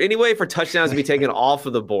negative, is there any way for touchdowns to be taken off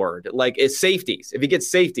of the board? Like, it's safeties. If he gets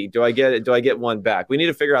safety, do I get one back? We need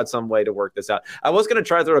to figure out some way to work this out. I was going to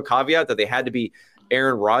try to throw a caveat that they had to be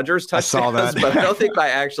Aaron Rodgers touchdowns, but I don't think I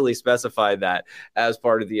actually specified that as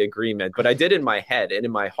part of the agreement. But I did in my head and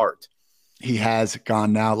in my heart. He has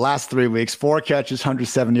gone now. Last 3 weeks, 4 catches,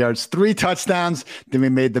 107 yards, 3 touchdowns. Then we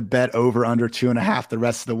made the bet over under 2.5 the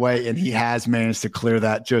rest of the way, and he has managed to clear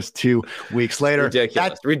that just 2 weeks later.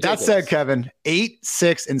 Ridiculous. That said, Kevin, 8,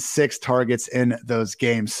 6, and 6 targets in those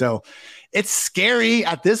games. So it's scary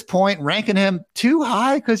at this point, ranking him too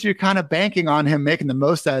high because you're kind of banking on him making the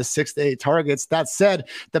most out of 6 to 8 targets. That said,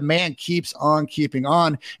 the man keeps on keeping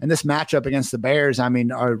on. And this matchup against the Bears, I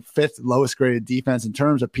mean, our 5th lowest graded defense in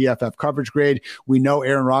terms of PFF coverage grade. We know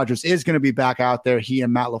Aaron Rodgers is going to be back out there. He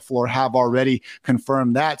and Matt LaFleur have already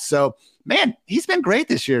confirmed that. So, man, he's been great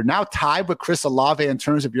this year. Now tied with Chris Olave in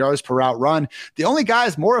terms of yards per route run. The only guy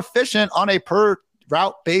is more efficient on a per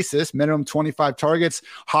route basis, minimum 25 targets: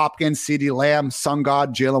 Hopkins, CeeDee Lamb, Sun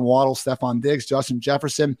God, Jalen Waddle, Stephon Diggs, Justin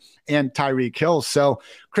Jefferson, and Tyreek Hill. So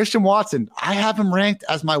Christian Watson, I have him ranked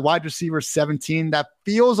as my wide receiver 17. That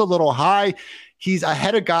feels a little high. He's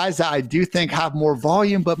ahead of guys that I do think have more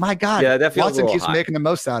volume, but my God, that feels Watson keeps high. making the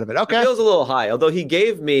most out of it. Okay. It feels a little high, although he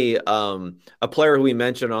gave me a player who we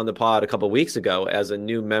mentioned on the pod a couple of weeks ago as a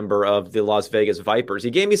new member of the Las Vegas Vipers. He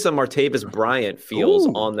gave me some Martavis Bryant feels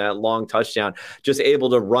on that long touchdown, just able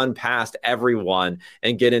to run past everyone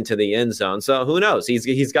and get into the end zone. So who knows?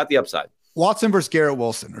 He's got the upside. Watson versus Garrett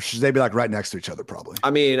Wilson, or should they be like right next to each other? Probably. I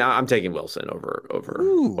mean, I'm taking Wilson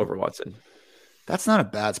over Watson. That's not a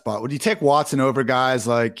bad spot. Would you take Watson over guys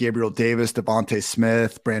like Gabriel Davis, Devontae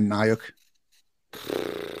Smith, Brandon Ayuk?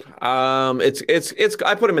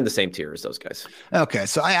 I put him in the same tier as those guys. Okay,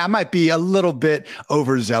 so I might be a little bit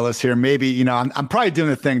overzealous here. Maybe, I'm probably doing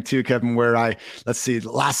the thing too, Kevin, where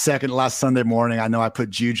last Sunday morning, I know I put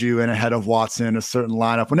Juju in ahead of Watson in a certain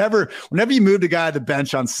lineup. Whenever you move the guy to the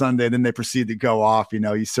bench on Sunday, then they proceed to go off,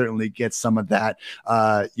 you certainly get some of that,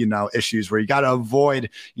 issues where you got to avoid,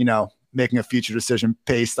 making a future decision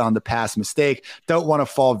based on the past mistake. Don't want to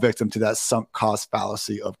fall victim to that sunk cost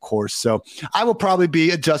fallacy, of course. So I will probably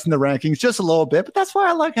be adjusting the rankings just a little bit, but that's why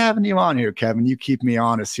I like having you on here, Kevin. You keep me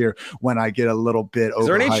honest here when I get a little bit overhyped. Is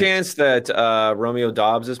there any chance that Romeo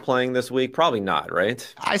Doubs is playing this week? Probably not,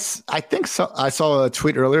 right? I think so. I saw a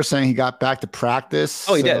tweet earlier saying he got back to practice.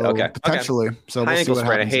 Oh, he did? Okay. Potentially. Okay. So high ankle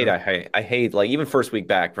sprain. I hate like even first week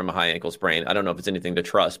back from a high ankle sprain. I don't know if it's anything to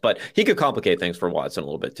trust, but he could complicate things for Watson a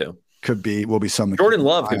little bit too. Will be something. Jordan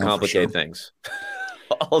Love could complicate things.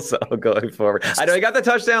 Also going forward. I know he got the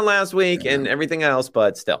touchdown last week and everything else,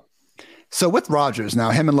 but still. So with Rodgers, now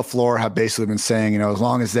him and LaFleur have basically been saying, as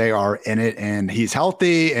long as they are in it and he's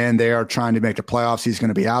healthy and they are trying to make the playoffs, he's going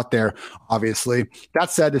to be out there, obviously. That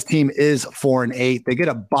said, this team is 4-8. They get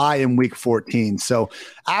a bye in week 14. So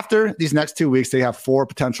after these next 2 weeks, they have 4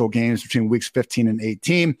 potential games between weeks 15 and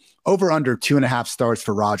 18, over under 2.5 starts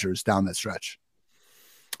for Rodgers down that stretch.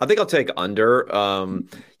 I think I'll take under.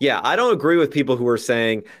 I don't agree with people who are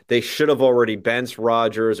saying they should have already benched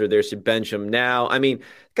Rodgers or they should bench him now. I mean,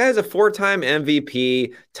 guy is a 4-time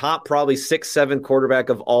MVP, top probably 6-7 quarterback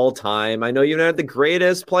of all time. I know you've had the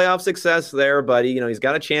greatest playoff success there, but he's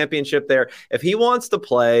got a championship there. If he wants to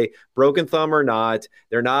play, broken thumb or not,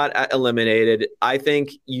 they're not eliminated. I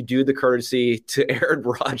think you do the courtesy to Aaron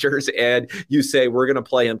Rodgers and you say, we're going to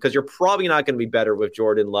play him because you're probably not going to be better with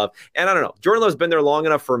Jordan Love. And I don't know, Jordan Love's been there long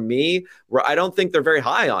enough for me where I don't think they're very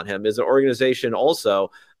high on him as an organization also.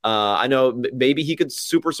 I know maybe he could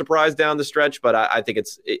super surprise down the stretch, but I think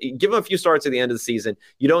give him a few starts at the end of the season.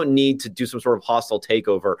 You don't need to do some sort of hostile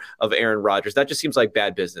takeover of Aaron Rodgers. That just seems like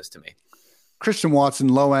bad business to me. Christian Watson,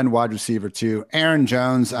 low-end wide receiver too. Aaron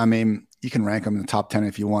Jones, I mean, you can rank him in the top 10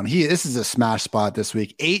 if you want. This is a smash spot this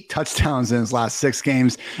week. 8 touchdowns in his last 6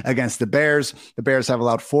 games against the Bears. The Bears have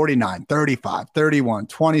allowed 49, 35, 31,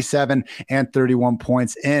 27, and 31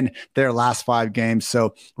 points in their last 5 games.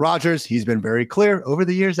 So Rodgers, he's been very clear over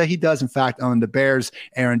the years that he does in fact own the Bears.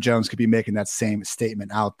 Aaron Jones could be making that same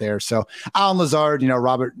statement out there. So Allen Lazard,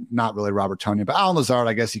 not really Robert Tonyan, but Allen Lazard,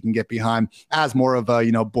 I guess you can get behind as more of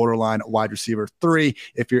a, borderline wide receiver 3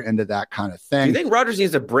 if you're into that kind of thing. Do you think Rodgers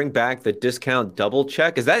needs to bring back the discount double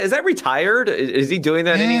check? Is that retired? Is he doing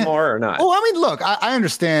that anymore or not? Oh, I mean, look, I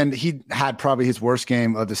understand he had probably his worst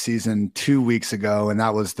game of the season 2 weeks ago, and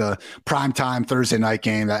that was the primetime Thursday night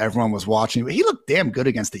game that everyone was watching. But he looked damn good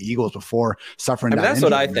against the Eagles before suffering that that's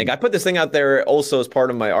injury. What I think. I put this thing out there also as part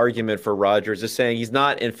of my argument for Rodgers, is saying he's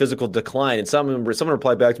not in physical decline. And someone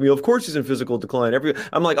replied back to me, of course he's in physical decline.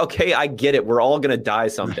 I'm like, okay, I get it. We're all going to die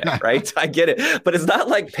someday, right? I get it. But it's not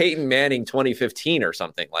like Peyton Manning 2015 or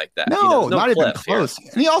something like that. No, not even close. Here.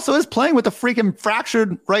 And he also is playing with a freaking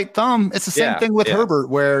fractured right thumb. It's the same thing with Herbert,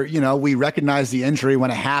 where, we recognize the injury when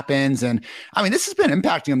it happens. And I mean, this has been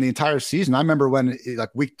impacting him the entire season. I remember when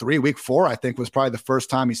week 3, week 4, I think was probably the first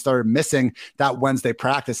time he started missing that Wednesday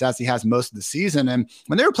practice as he has most of the season. And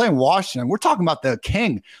when they were playing Washington, we're talking about the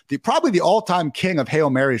king, probably the all-time king of Hail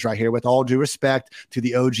Marys right here, with all due respect to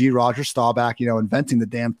the OG Roger Staubach, inventing the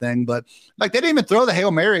damn thing. But they didn't even throw the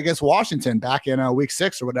Hail Mary against Washington back in week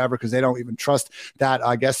 6 or whatever, because because they don't even trust that,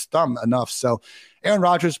 I guess, thumb enough. So Aaron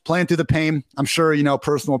Rodgers playing through the pain. I'm sure,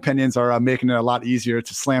 personal opinions are making it a lot easier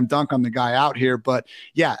to slam dunk on the guy out here. But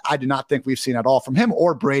yeah, I do not think we've seen at all from him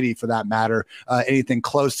or Brady, for that matter, anything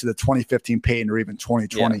close to the 2015 Peyton or even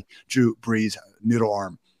 2020 Drew Brees noodle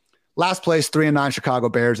arm. Last place, 3-9 Chicago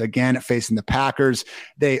Bears, again facing the Packers.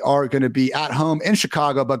 They are going to be at home in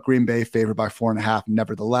Chicago, but Green Bay favored by 4.5.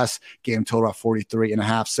 Nevertheless, game total at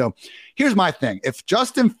 43.5. So here's my thing. If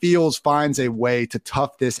Justin Fields finds a way to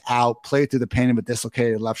tough this out, play through the pain of a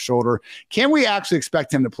dislocated left shoulder, can we actually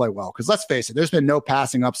expect him to play well? Because let's face it, there's been no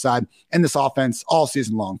passing upside in this offense all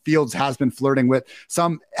season long. Fields has been flirting with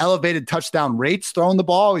some elevated touchdown rates throwing the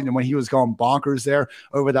ball, when he was going bonkers there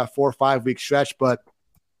over that 4 or 5 week stretch. But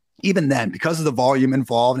even then, because of the volume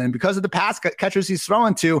involved and because of the pass catchers he's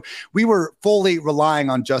throwing to, we were fully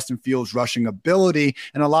relying on Justin Fields' rushing ability,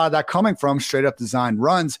 and a lot of that coming from straight up design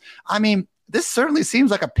runs. I mean, this certainly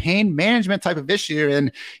seems like a pain management type of issue.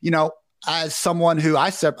 And, as someone who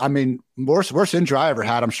worst injury I ever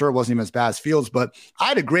had, I'm sure it wasn't even as bad as Fields, but I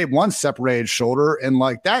had a grade 1 separated shoulder, and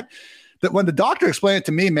like that when the doctor explained it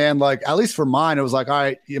to me, man, like at least for mine, it was like, all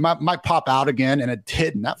right, you might pop out again, and it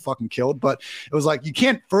did, and that fucking killed. But it was like, you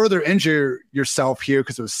can't further injure yourself here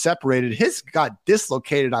because it was separated. His got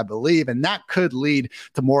dislocated, I believe, and that could lead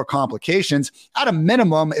to more complications. At a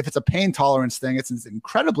minimum, if it's a pain tolerance thing, it's an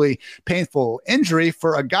incredibly painful injury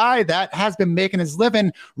for a guy that has been making his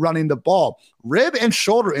living running the ball. Rib and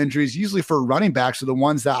shoulder injuries, usually for running backs, are the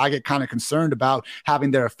ones that I get kind of concerned about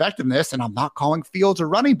having their effectiveness. And I'm not calling Fields a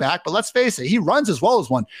running back, but let's face it, he runs as well as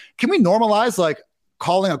one. Can we normalize like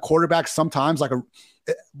calling a quarterback sometimes like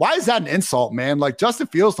why is that an insult, man? Like Justin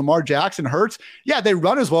Fields, Lamar Jackson, Hurts, yeah, they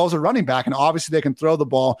run as well as a running back, and obviously they can throw the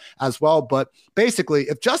ball as well. But basically,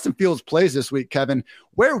 if Justin Fields plays this week, Kevin,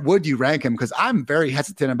 where would you rank him? Because I'm very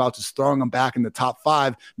hesitant about just throwing him back in the top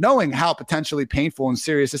 5, knowing how potentially painful and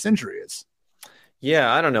serious this injury is.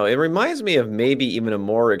 Yeah, I don't know. It reminds me of maybe even a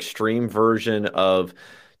more extreme version of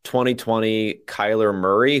 2020 Kyler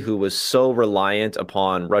Murray, who was so reliant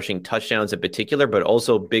upon rushing touchdowns in particular, but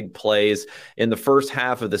also big plays in the first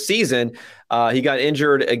half of the season. He got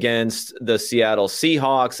injured against the Seattle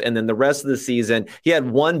Seahawks, and then the rest of the season, he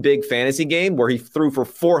had one big fantasy game where he threw for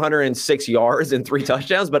 406 yards and 3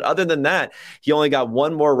 touchdowns. But other than that, he only got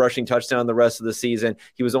one more rushing touchdown the rest of the season.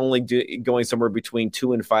 He was only going somewhere between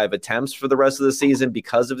 2 and 5 attempts for the rest of the season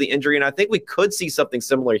because of the injury. And I think we could see something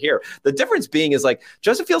similar here. The difference being is like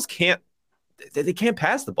Justin Fields can't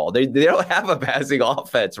pass the ball. They don't have a passing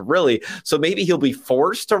offense, really. So maybe he'll be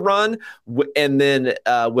forced to run. And then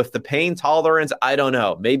with the pain tolerance, I don't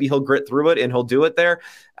know. Maybe he'll grit through it and he'll do it there.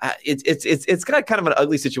 It's got kind of an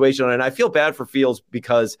ugly situation. And I feel bad for Fields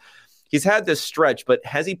because he's had this stretch, but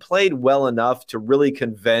has he played well enough to really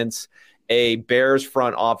convince a Bears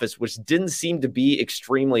front office, which didn't seem to be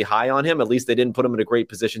extremely high on him? At least they didn't put him in a great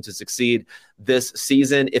position to succeed this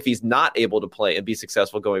season if he's not able to play and be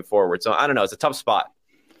successful going forward. So I don't know. It's a tough spot.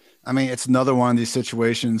 I mean, it's another one of these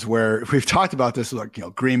situations where we've talked about this, like,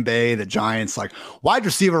 Green Bay, the Giants, like wide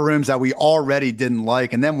receiver rooms that we already didn't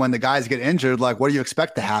like. And then when the guys get injured, like, what do you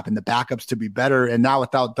expect to happen? The backups to be better. And now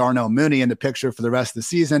without Darnell Mooney in the picture for the rest of the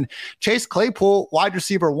season, Chase Claypool, wide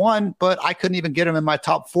receiver 1, but I couldn't even get him in my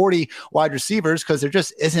top 40 wide receivers because there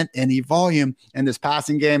just isn't any volume in this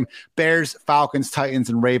passing game. Bears, Falcons, Titans,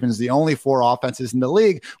 and Ravens, the only 4 offenses in the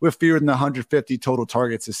league with fewer than 150 total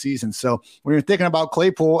targets this season. So when you're thinking about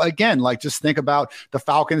Claypool, again, like just think about the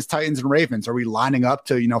Falcons, Titans, and Ravens. Are we lining up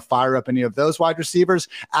to, fire up any of those wide receivers?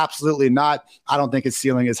 Absolutely not. I don't think his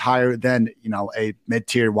ceiling is higher than, a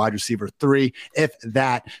mid-tier wide receiver 3, if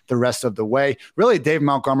that, the rest of the way. Really, Dave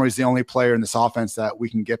Montgomery is the only player in this offense that we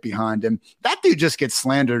can get behind him. That dude just gets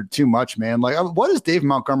slandered too much, man. Like, what does Dave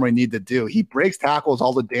Montgomery need to do? He breaks tackles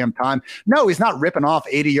all the damn time. No, he's not ripping off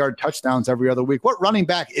 80-yard touchdowns every other week. What running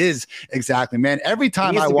back is exactly, man? Every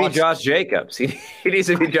time I watch Josh Jacobs, he needs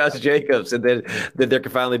to be Josh Jacobs, and then there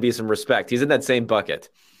can finally be some respect. He's in that same bucket.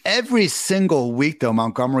 Every single week, though,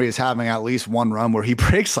 Montgomery is having at least one run where he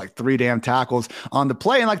breaks like 3 damn tackles on the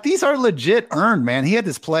play. And like, these are legit earned, man. He had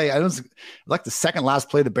this play. I was like the second last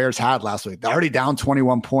play the Bears had last week. They're already down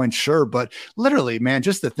 21 points, sure. But literally, man,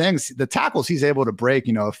 just the tackles he's able to break,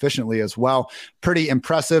 efficiently as well. Pretty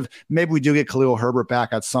impressive. Maybe we do get Khalil Herbert back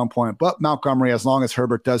at some point. But Montgomery, as long as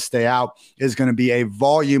Herbert does stay out, is going to be a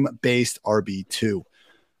volume-based RB2.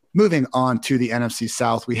 Moving on to the NFC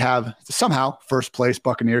South, we have somehow first place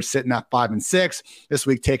Buccaneers sitting at 5-6 this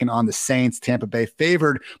week, taking on the Saints. Tampa Bay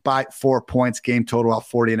favored by 4 points, game total out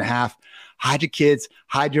 40.5. Hide your kids,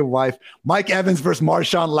 hide your wife. Mike Evans versus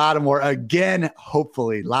Marshon Lattimore again.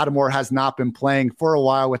 Hopefully, Lattimore has not been playing for a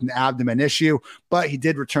while with an abdomen issue, but he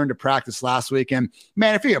did return to practice last week. And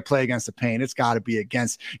man, if you're going to play against the pain, it's got to be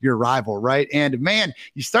against your rival, right? And man,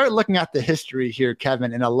 you start looking at the history here,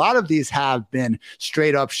 Kevin, and a lot of these have been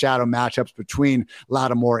straight up shadow matchups between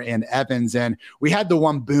Lattimore and Evans. And we had the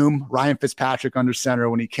one boom, Ryan Fitzpatrick under center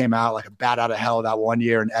when he came out like a bat out of hell that one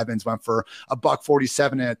year, and Evans went for a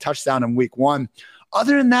 $147 and a touchdown in week one.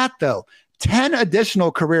 Other than that, though, 10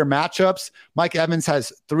 additional career matchups. Mike Evans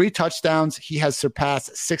has 3 touchdowns. He has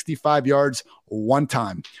surpassed 65 yards one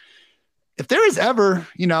time. If there is ever,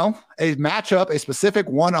 a matchup, a specific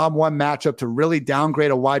one-on-one matchup to really downgrade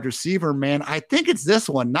a wide receiver, man, I think it's this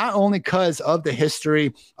one, not only because of the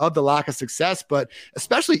history of the lack of success, but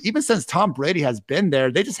especially even since Tom Brady has been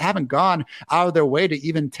there, they just haven't gone out of their way to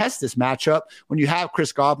even test this matchup. When you have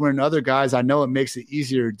Chris Godwin and other guys, I know it makes it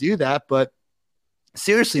easier to do that, but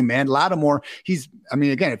seriously, man, Lattimore,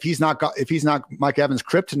 if he's not Mike Evans'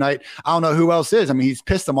 kryptonite, I don't know who else is. I mean, he's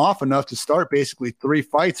pissed him off enough to start basically 3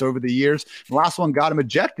 fights over the years. The last one got him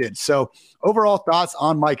ejected. So overall thoughts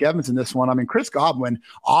on Mike Evans in this one. I mean, Chris Godwin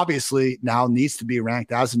obviously now needs to be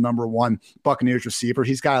ranked as the number 1 Buccaneers receiver.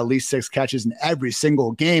 He's got at least 6 catches in every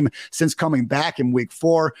single game since coming back in week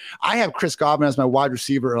 4. I have Chris Godwin as my wide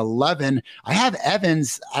receiver at 11. I have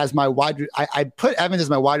Evans as my I put Evans as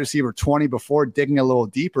my wide receiver 20 before digging a little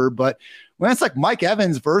deeper, but when it's like Mike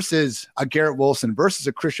Evans versus a Garrett Wilson versus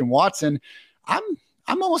a Christian Watson, I'm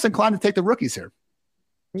almost inclined to take the rookies here.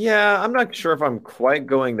 Yeah, I'm not sure if I'm quite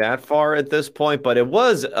going that far at this point, but it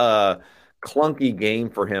was a clunky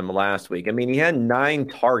game for him last week. I mean, he had 9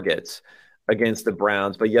 targets against the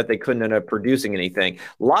Browns, but yet they couldn't end up producing anything.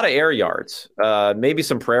 A lot of air yards, maybe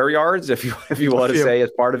some prayer yards, if you want to say,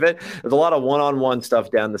 as part of it. There's a lot of one-on-one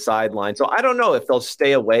stuff down the sideline. So I don't know if they'll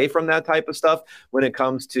stay away from that type of stuff when it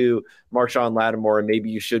comes to Marshon Lattimore, and maybe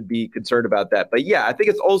you should be concerned about that. But yeah, I think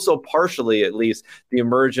it's also partially, at least, the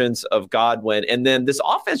emergence of Godwin. And then this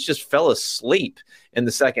offense just fell asleep in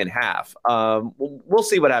the second half. We'll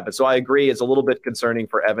see what happens. So I agree, it's a little bit concerning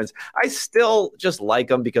for Evans. I still just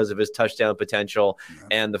like him because of his touchdown potential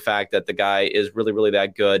and the fact that the guy is really, really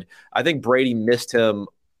that good. I think Brady missed him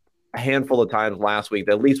a handful of times last week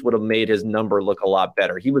that at least would have made his number look a lot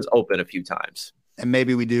better. He was open a few times. And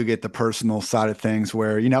maybe we do get the personal side of things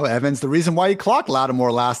where, Evans, the reason why he clocked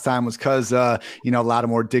Lattimore last time was because,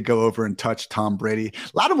 Lattimore did go over and touch Tom Brady.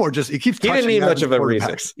 Lattimore he keeps touching. He didn't need much of a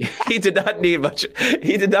reason. He did not need much.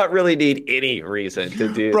 He did not really need any reason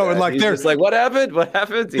to do Bro, that. And like, he's just like, what happened? What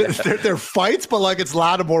happened? Yeah. They're fights, but like it's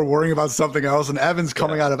Lattimore worrying about something else and Evans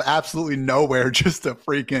coming out of absolutely nowhere just to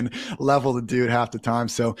freaking level the dude half the time.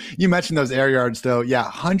 So you mentioned those air yards, though. Yeah,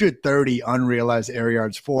 130 unrealized air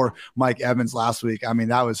yards for Mike Evans last week. I mean,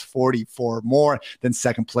 that was 44 more than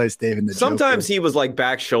second place David Njoku. Sometimes he was like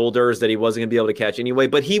back shoulders that he wasn't going to be able to catch anyway,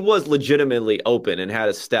 but he was legitimately open and had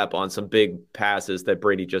a step on some big passes that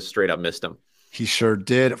Brady just straight up missed him. He sure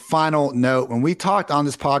did. Final note, when we talked on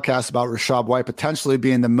this podcast about Rachaad White potentially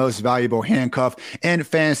being the most valuable handcuff in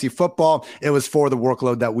fantasy football, it was for the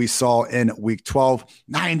workload that we saw in week 12.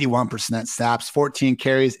 91% snaps, 14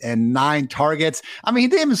 carries, and 9 targets. I mean, he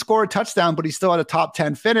didn't even score a touchdown, but he still had a top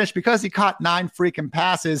 10 finish because he caught 9 freaking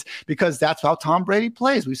passes, because that's how Tom Brady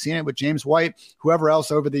plays. We've seen it with James White, whoever else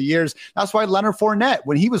over the years. That's why Leonard Fournette,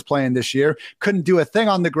 when he was playing this year, couldn't do a thing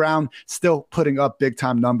on the ground, still putting up big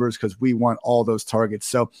time numbers because we want all those targets.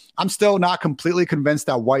 So I'm still not completely convinced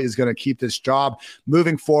that White is going to keep this job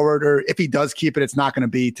moving forward, or if he does keep it, it's not going to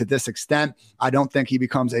be to this extent. I don't think he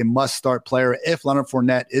becomes a must-start player if Leonard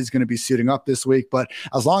Fournette is going to be suiting up this week. But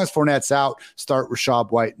as long as Fournette's out, start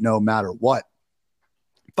Rachaad White no matter what.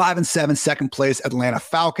 5-7, second place Atlanta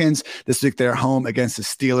Falcons. This week they're home against the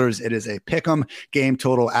Steelers. It is a pick'em, game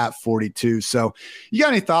total at 42. So you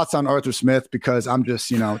got any thoughts on Arthur Smith? Because I'm just,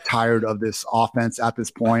 tired of this offense at this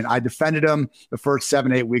point. I defended him the first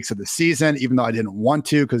 7-8 weeks of the season, even though I didn't want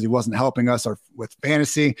to because he wasn't helping us with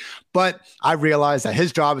fantasy. But I realized that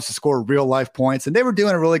his job is to score real life points, and they were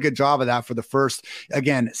doing a really good job of that for the first,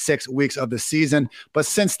 6 weeks of the season. But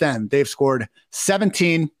since then, they've scored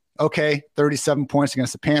 37 points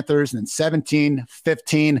against the Panthers, and then 17,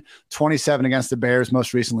 15, 27 against the Bears,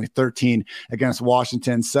 most recently 13 against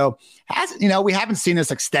Washington. So, we haven't seen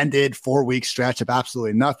this extended 4-week stretch of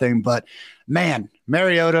absolutely nothing, but man,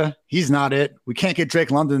 Mariota, he's not it. We can't get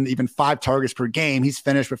Drake London even 5 targets per game. He's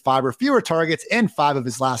finished with 5 or fewer targets in 5 of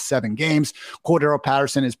his last 7 games. Cordero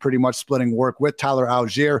Patterson is pretty much splitting work with Tyler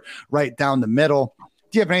Algier right down the middle.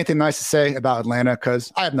 Do you have anything nice to say about Atlanta?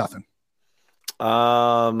 Because I have nothing.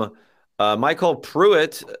 Michael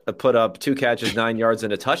Pruitt put up 2 catches, 9 yards,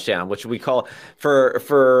 and a touchdown, which we call for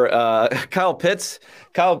Kyle Pitts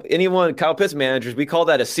managers, we call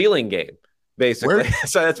that a ceiling game, basically.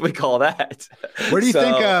 So that's what we call that. Where do you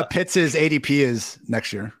think Pitts' ADP is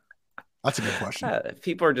next year? That's a good question.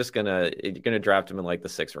 People are just gonna draft him in like the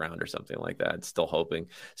 6th round or something like that. Still hoping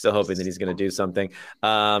that he's gonna do something.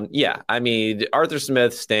 Yeah, I mean, Arthur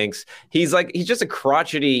Smith stinks. He's like a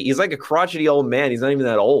crotchety old man. He's not even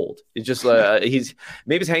that old. It's just he's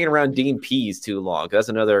hanging around Dean Pease too long. That's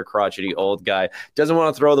another crotchety old guy. Doesn't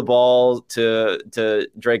want to throw the ball to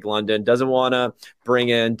Drake London. Doesn't want to bring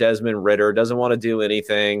in Desmond Ridder. Doesn't want to do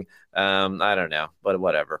anything. I don't know, but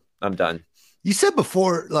whatever. I'm done. You said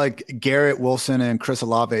before, like Garrett Wilson and Chris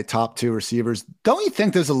Olave, top 2 receivers. Don't you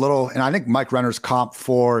think there's a little, and I think Mike Renner's comp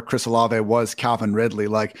for Chris Olave was Calvin Ridley.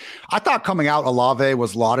 Like, I thought coming out, Olave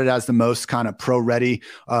was lauded as the most kind of pro-ready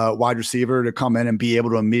wide receiver to come in and be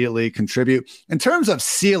able to immediately contribute. In terms of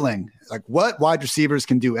ceiling, like what wide receivers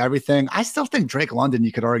can do everything, I still think Drake London,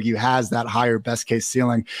 you could argue, has that higher best case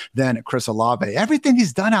ceiling than Chris Olave. Everything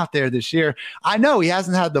he's done out there this year, I know he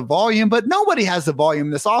hasn't had the volume, but nobody has the volume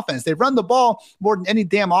in this offense. They've run the ball more than any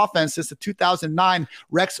damn offense since the 2009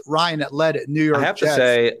 Rex Ryan led New York Jets. To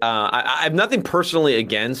say, I have nothing personally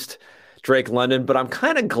against Drake London, but I'm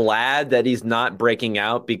kind of glad that he's not breaking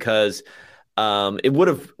out, because it would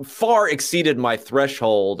have far exceeded my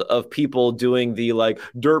threshold of people doing the like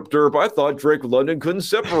derp. I thought Drake London couldn't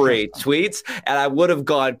separate tweets, and I would have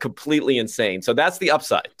gone completely insane. So that's the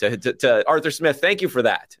upside to Arthur Smith. Thank you for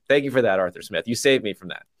that. Arthur Smith. You saved me from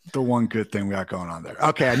that. The one good thing we got going on there.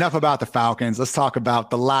 Okay, enough about the Falcons. Let's talk about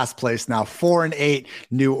the last place now. 4-8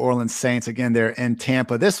 New Orleans Saints. Again, they're in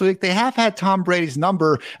Tampa this week. They have had Tom Brady's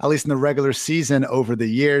number, at least in the regular season over the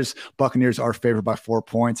years. Buccaneers are favored by 4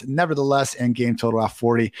 points. Nevertheless, in game total at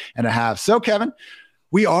 40.5. So, Kevin,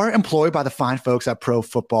 we are employed by the fine folks at Pro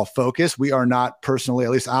Football Focus. We are not personally,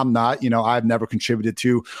 at least I'm not, I've never contributed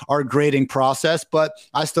to our grading process, but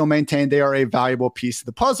I still maintain they are a valuable piece of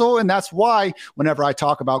the puzzle. And that's why whenever I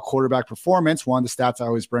talk about quarterback performance, one of the stats I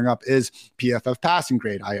always bring up is PFF passing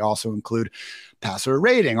grade. I also include passer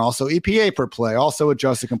rating, also EPA per play, also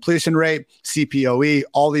adjusted completion rate, CPOE,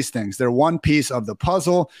 all these things. They're one piece of the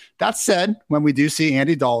puzzle. That said, when we do see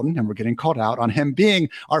Andy Dalton, and we're getting called out on him being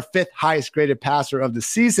our 5th highest graded passer of the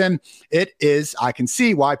season, I can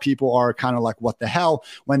see why people are kind of like, what the hell,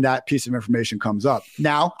 when that piece of information comes up.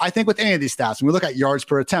 Now, I think with any of these stats, when we look at yards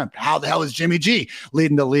per attempt, how the hell is Jimmy G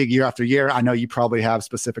leading the league year after year? I know you probably have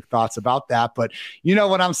specific thoughts about that, but you know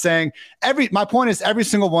what I'm saying? My point is every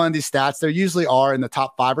single one of these stats, they're usually are in the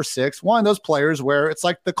top 5 or 6. One of those players where it's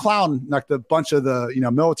like the clown, like the bunch of the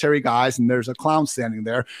military guys, and there's a clown standing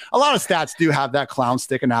there. A lot of stats do have that clown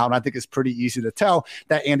sticking out, and I think it's pretty easy to tell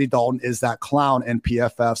that Andy Dalton is that clown in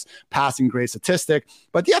PFF's passing grade statistic.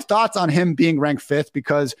 But do you have thoughts on him being ranked 5th?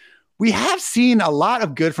 Because we have seen a lot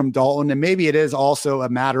of good from Dalton, and maybe it is also a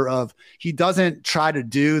matter of he doesn't try to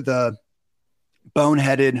do the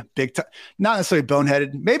boneheaded, not necessarily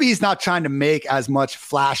boneheaded. Maybe he's not trying to make as much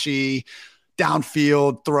flashy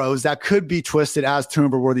downfield throws that could be twisted as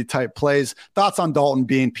turnover-worthy type plays. Thoughts on Dalton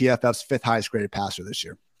being PFF's 5th highest graded passer this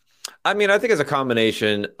year? I mean, I think it's a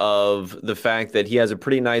combination of the fact that he has a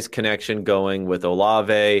pretty nice connection going with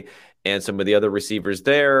Olave and some of the other receivers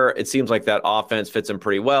there. It seems like that offense fits him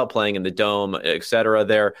pretty well, playing in the dome, et cetera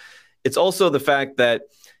there. It's also the fact that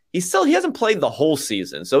he hasn't played the whole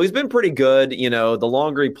season. So he's been pretty good. The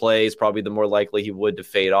longer he plays, probably the more likely he would to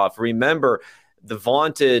fade off. Remember the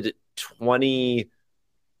vaunted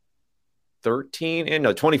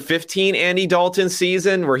 2015 Andy Dalton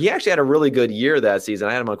season, where he actually had a really good year that season.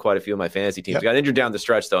 I had him on quite a few of my fantasy teams. Yep. Got injured down the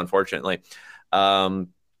stretch, though, unfortunately.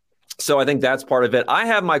 So I think that's part of it. I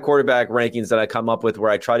have my quarterback rankings that I come up with where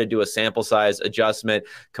I try to do a sample size adjustment,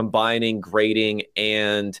 combining grading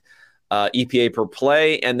and EPA per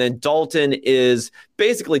play. And then Dalton is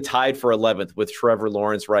basically tied for 11th with Trevor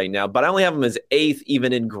Lawrence right now, but I only have him as 8th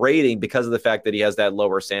even in grading because of the fact that he has that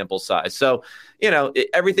lower sample size. So,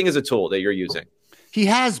 everything is a tool that you're using. He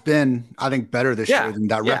has been, I think, better this year than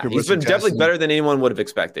that record. He's been definitely better than anyone would have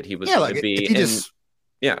expected. He was going to be.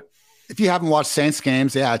 If you haven't watched Saints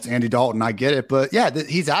games, it's Andy Dalton. I get it. But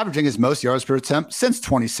he's averaging his most yards per attempt since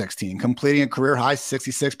 2016, completing a career high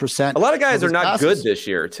 66%. A lot of guys are not good this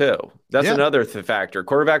year, too. That's another factor.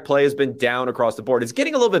 Quarterback play has been down across the board. It's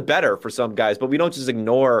getting a little bit better for some guys, but we don't just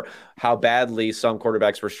ignore how badly some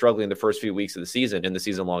quarterbacks were struggling the first few weeks of the season in the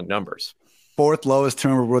season-long numbers. fourth lowest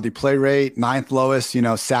turnover-worthy play rate, ninth lowest,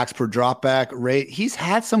 sacks per dropback rate. He's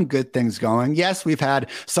had some good things going. Yes, we've had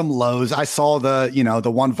some lows. I saw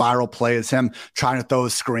the one viral play is him trying to throw a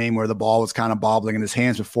screen where the ball was kind of bobbling in his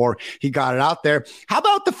hands before he got it out there. How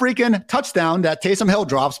about the freaking touchdown that Taysom Hill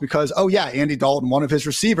drops? Because, Andy Dalton, one of his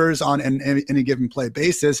receivers on any given play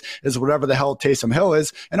basis is whatever the hell Taysom Hill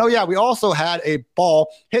is. And, we also had a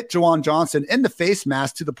ball hit Juwan Johnson in the face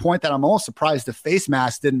mask to the point that I'm almost surprised the face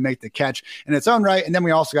mask didn't make the catch in its own right. And then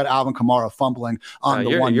we also got Alvin Kamara fumbling on the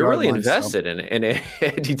 1 yard. You're really line, invested in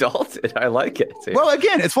Andy Dalton. I like it. Well,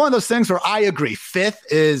 again, it's one of those things where I agree. Fifth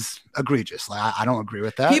is egregious. Like, I don't agree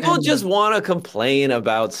with that. People just want to complain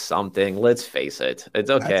about something. Let's face it. It's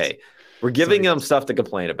okay. We're giving them stuff to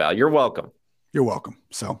complain about. You're welcome. You're welcome.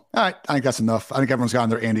 So, all right. I think that's enough. I think everyone's gotten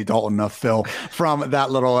their Andy Dalton enough fill from that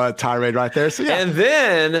little tirade right there. So, yeah. And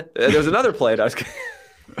then there's another play that I was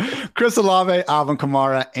Chris Olave, Alvin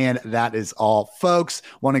Kamara, and that is all, folks.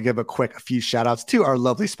 Want to give a few shout outs to our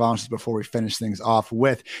lovely sponsors before we finish things off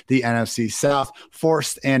with the NFC South.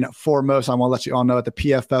 First and foremost, I want to let you all know that the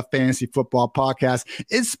PFF Fantasy Football Podcast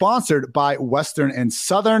is sponsored by Western and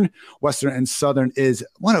Southern. Western and Southern is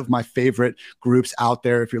one of my favorite groups out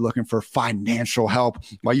there if you're looking for financial help.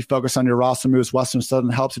 While you focus on your roster moves, Western and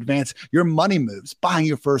Southern helps advance your money moves, buying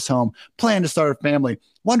your first home, planning to start a family,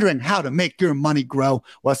 wondering how to make your money grow.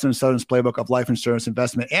 Western and Southern's playbook of life insurance,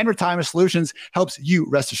 investment, and retirement solutions helps you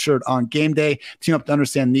rest assured on game day. Team up to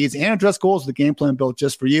understand needs and address goals with a game plan built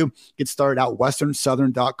just for you. Get started at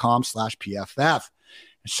westernsouthern.com/PFF.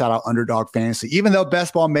 Shout out Underdog Fantasy. Even though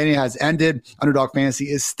Best Ball Mania has ended, Underdog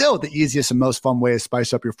Fantasy is still the easiest and most fun way to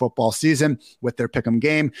spice up your football season with their pick'em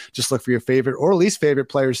game. Just look for your favorite or least favorite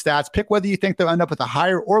player's stats. Pick whether you think they'll end up with a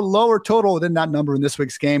higher or lower total than that number in this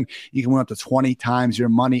week's game. You can win up to 20 times your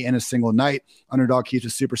money in a single night. Underdog keeps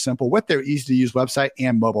it super simple with their easy-to-use website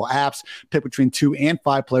and mobile apps. Pick between 2 and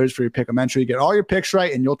 5 players for your pick'em entry. Get all your picks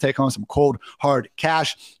right, and you'll take home some cold, hard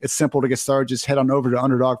cash. It's simple to get started. Just head on over to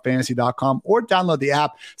UnderdogFantasy.com or download the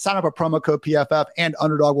app. Sign up a promo code PFF, and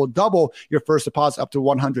Underdog will double your first deposit up to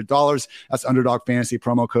 $100. That's Underdog Fantasy,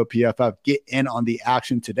 promo code PFF. Get in on the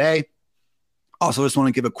action today. Also, just want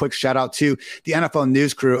to give a quick shout out to the NFL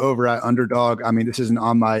news crew over at Underdog. I mean, this isn't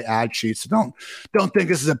on my ad sheet, so don't think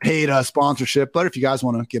this is a paid sponsorship. But if you guys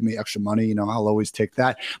want to give me extra money, I'll always take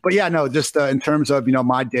that. But yeah, no, just in terms of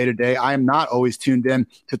my day to day, I am not always tuned in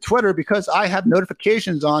to Twitter because I have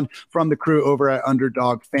notifications on from the crew over at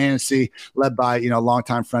Underdog Fantasy, led by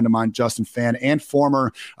longtime friend of mine, Justin Fan, and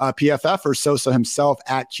former PFFer Sosa himself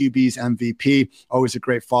at QB's MVP. Always a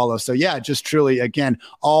great follow. So yeah, just truly again,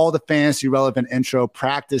 all the fantasy relevant intro,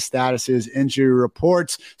 practice statuses, injury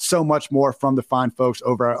reports, so much more from the fine folks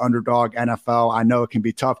over at Underdog NFL. I know it can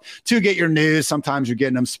be tough to get your news. Sometimes you're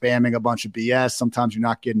getting them spamming a bunch of BS. Sometimes you're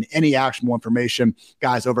not getting any actionable information.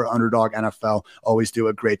 Guys over at Underdog NFL always do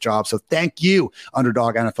a great job. So thank you,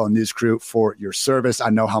 Underdog NFL news crew, for your service. I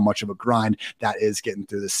know how much of a grind that is getting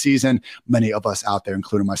through the season. Many of us out there,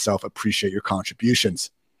 including myself, appreciate your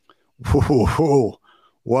contributions. Whoa,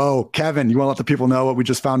 Kevin, you want to let the people know what we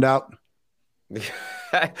just found out?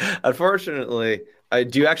 Unfortunately, I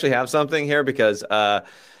do actually have something here because I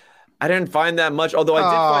didn't find that much. Although I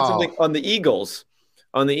did find something on the Eagles.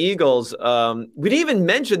 On the Eagles, we didn't even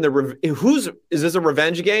mention is this a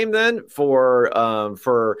revenge game then for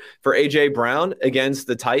AJ Brown against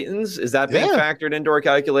the Titans? Is that being factored into our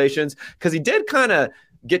calculations? Because he did kind of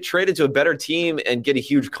get traded to a better team and get a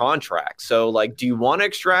huge contract. So, do you want to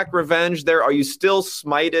extract revenge there? Are you still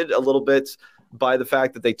smited a little bit by the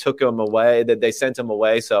fact that they took him away, that they sent him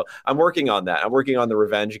away? So I'm working on that. I'm working on the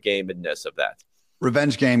revenge game-ness of that.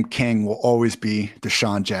 Revenge game king will always be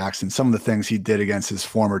Deshaun Jackson. Some of the things he did against his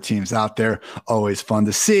former teams out there, always fun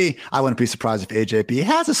to see. I wouldn't be surprised if AJP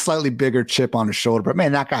has a slightly bigger chip on his shoulder, but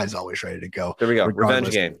man, that guy's always ready to go. There we go.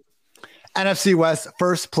 Revenge game. NFC West,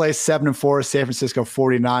 first place, 7-4, San Francisco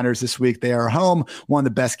 49ers this week. They are home. One of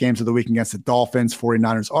the best games of the week against the Dolphins.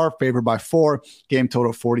 49ers are favored by 4. Game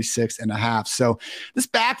total 46.5. So this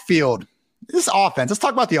backfield, this offense, let's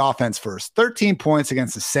talk about the offense first. 13 points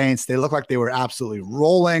against the Saints. They look like they were absolutely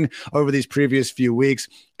rolling over these previous few weeks.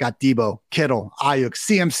 Got Debo, Kittle, Ayuk,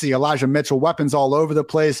 CMC, Elijah Mitchell, weapons all over the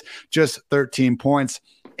place. Just 13 points.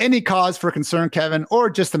 Any cause for concern, Kevin, or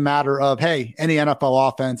just a matter of, hey, any NFL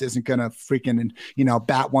offense isn't going to freaking,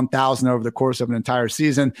 bat 1,000 over the course of an entire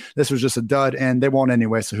season. This was just a dud, and they won't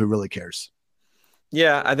anyway, so who really cares?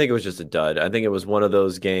 Yeah, I think it was just a dud. I think it was one of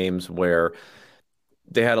those games where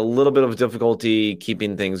they had a little bit of difficulty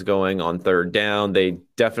keeping things going on third down. They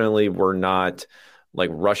definitely were not like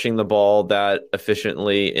rushing the ball that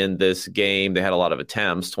efficiently in this game. They had a lot of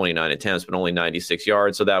attempts, 29 attempts, but only 96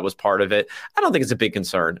 yards. So that was part of it. I don't think it's a big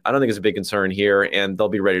concern. Here, and they'll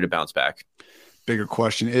be ready to bounce back. Bigger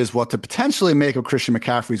question is what to potentially make of Christian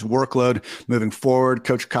McCaffrey's workload moving forward.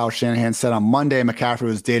 Coach Kyle Shanahan said on Monday McCaffrey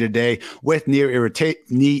was day-to-day with knee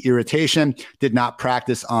irritation, did not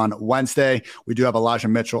practice on Wednesday. We do have Elijah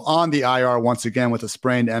Mitchell on the IR once again with a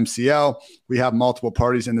sprained MCL. We have multiple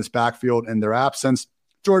parties in this backfield in their absence.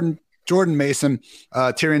 Jordan Mason,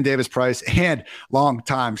 Tyrion Davis-Price, and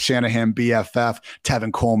longtime Shanahan BFF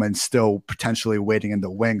Tevin Coleman still potentially waiting in the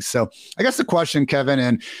wings. So I guess the question, Kevin,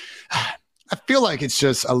 and I feel like it's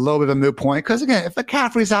just a little bit of a moot point because, again, if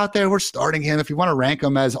McCaffrey's out there, we're starting him. If you want to rank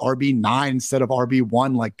him as RB9 instead of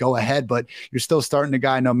RB1, like go ahead, but you're still starting the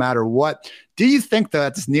guy no matter what. Do you think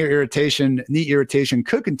that this knee irritation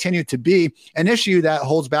could continue to be an issue that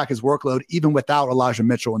holds back his workload even without Elijah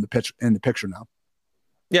Mitchell in the picture now?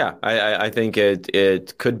 Yeah, I think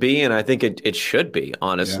it could be, and I think it should be,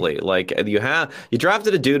 honestly. Yeah. Like you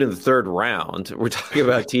drafted a dude in the third round. We're talking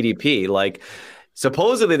about TDP. Like,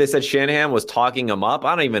 supposedly they said Shanahan was talking him up.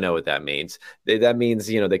 I don't even know what that means. That means,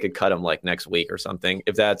 they could cut him like next week or something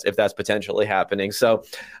if that's potentially happening. So,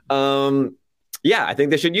 yeah, I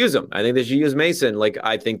think they should use him. I think they should use Mason. Like,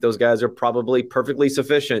 I think those guys are probably perfectly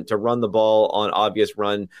sufficient to run the ball on obvious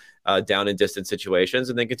run down and distance situations,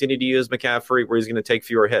 and then continue to use McCaffrey where he's going to take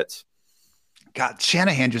fewer hits. God,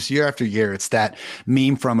 Shanahan just year after year, it's that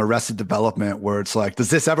meme from Arrested Development where it's like, does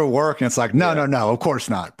this ever work? And it's like, no, of course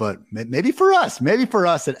not. But maybe for us,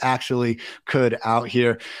 it actually could out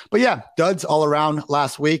here. But yeah, duds all around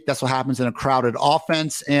last week. That's what happens in a crowded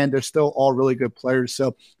offense. And they're still all really good players.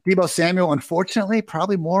 So Deebo Samuel, unfortunately,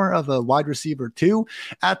 probably more of a wide receiver too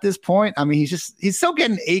at this point. I mean, he's still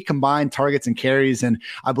getting 8 combined targets and carries, and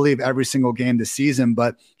I believe every single game this season,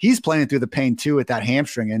 but he's playing through the pain too with that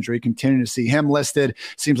hamstring injury. Continuing to see him listed,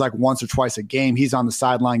 seems like once or twice a game. He's on the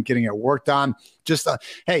sideline getting it worked on. Just,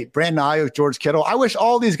 hey, Brandon Ayuk, George Kittle. I wish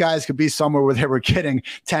all these guys could be somewhere where they were getting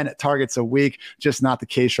 10 targets a week. Just not the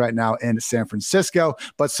case right now in San Francisco,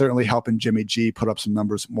 but certainly helping Jimmy G put up some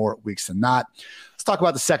numbers more weeks than not. Let's talk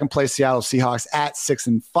about the second place Seattle Seahawks at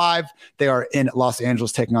 6-5. They are in Los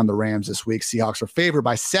Angeles taking on the Rams this week. Seahawks are favored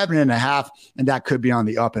by 7.5, and that could be on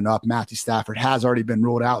the up and up. Matthew Stafford has already been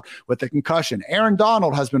ruled out with a concussion. Aaron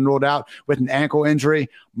Donald has been ruled out with an ankle injury.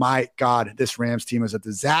 My God, this Rams team is a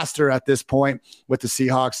disaster at this point with the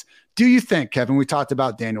Seahawks. Do you think, Kevin, we talked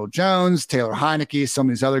about Daniel Jones, Taylor Heineke, some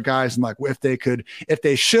of these other guys, and like if they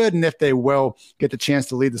should, and if they will get the chance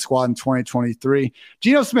to lead the squad in 2023.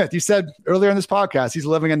 Geno Smith, you said earlier in this podcast, he's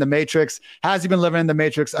living in the Matrix. Has he been living in the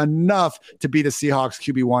Matrix enough to be the Seahawks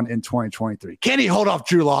QB1 in 2023? Can he hold off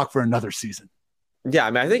Drew Lock for another season? Yeah,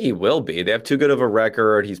 I mean, I think he will be. They have too good of a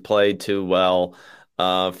record. He's played too well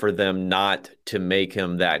for them not to make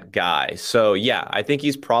him that guy. So, yeah, I think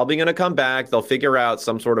he's probably going to come back. They'll figure out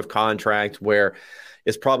some sort of contract where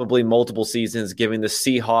it's probably multiple seasons, giving the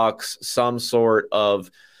Seahawks some sort of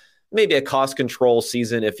maybe a cost control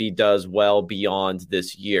season if he does well beyond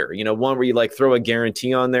this year. One where you like throw a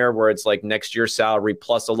guarantee on there where it's like next year's salary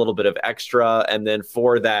plus a little bit of extra. And then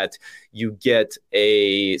for that, you get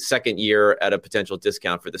a second year at a potential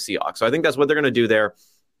discount for the Seahawks. So I think that's what they're going to do there.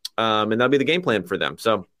 And that'll be the game plan for them.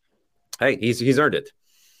 So, hey, he's earned it.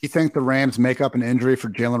 You think the Rams make up an injury for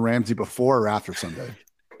Jalen Ramsey before or after Sunday?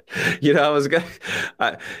 I was going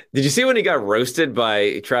did you see when he got roasted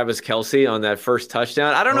by Travis Kelce on that first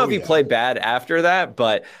touchdown? I don't know if he played bad after that,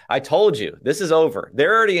 but I told you, this is over.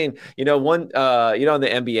 They're already in, in the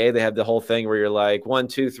NBA, they have the whole thing where you're like 1,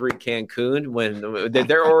 2, 3 Cancun when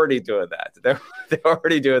they're already doing that. They're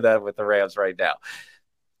already doing that with the Rams right now.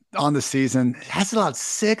 On the season, has allowed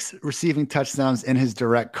 6 receiving touchdowns in his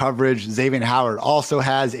direct coverage. Xavier Howard also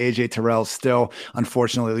has. AJ Terrell still,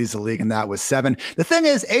 unfortunately, leads the league, and that was 7. The thing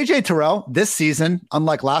is, AJ Terrell this season,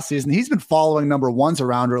 unlike last season, he's been following number ones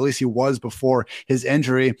around, or at least he was before his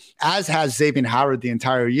injury, as has Xavier Howard the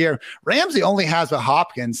entire year. Ramsey only has with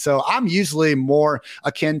Hopkins, so I'm usually more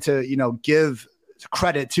akin to, give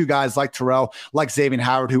credit to guys like Terrell, like Xavier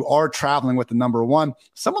Howard, who are traveling with the number one.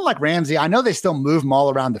 Someone like Ramsey, I know they still move him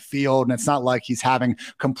all around the field, and it's not like he's having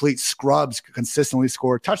complete scrubs consistently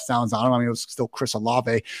score touchdowns on him. I mean, it was still Chris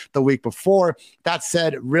Olave the week before. That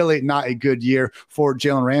said, really not a good year for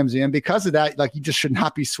Jalen Ramsey. And because of that, like, you just should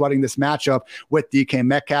not be sweating this matchup with DK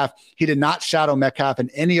Metcalf. He did not shadow Metcalf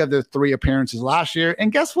in any of the 3 appearances last year.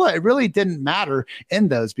 And guess what? It really didn't matter in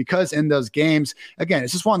those, because in those games, again,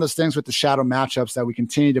 it's just one of those things with the shadow matchups matchups that we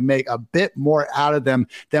continue to make a bit more out of them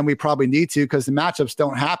than we probably need to, because the matchups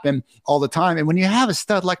don't happen all the time. And when you have a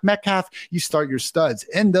stud like Metcalf, you start your studs.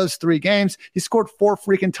 In those 3 games, he scored 4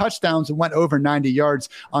 freaking touchdowns and went over 90 yards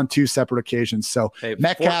on 2 separate occasions. So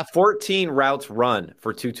Metcalf, 14 routes run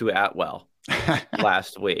for Tutu Atwell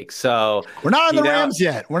last week. So we're not on the Rams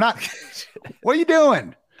yet. We're not. What are you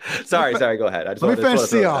doing? Sorry. Go ahead. Let me finish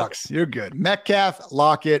Seahawks. You're good. Metcalf,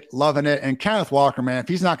 Lockett, loving it. And Kenneth Walker, man, if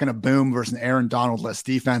he's not going to boom versus an Aaron Donald-less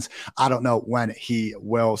defense, I don't know when he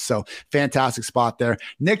will. So fantastic spot there.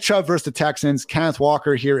 Nick Chubb versus the Texans. Kenneth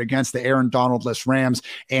Walker here against the Aaron Donald-less Rams,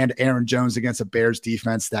 and Aaron Jones against a Bears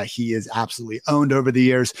defense that he is absolutely owned over the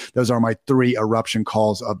years. Those are my 3 eruption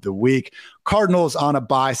calls of the week. Cardinals on a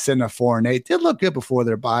bye, sitting at 4-8. Did look good before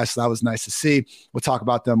their bye, so that was nice to see. We'll talk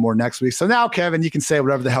about them more next week. So now, Kevin, you can say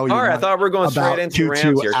whatever the hell you want. All right, I thought we were going straight into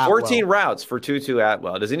Rams here. Atwell. 14 routes for Tutu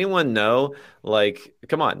Atwell. Does anyone know? Like,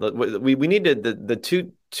 come on, we need the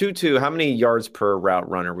Tutu. How many yards per route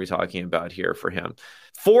run are we talking about here for him?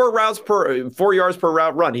 4 yards per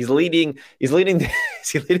route run. He's leading the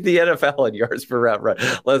NFL in yards per route run.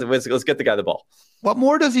 Let's get the guy the ball. What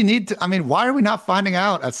more does he need to? I mean, why are we not finding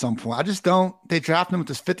out at some point? I just don't. They drafted him with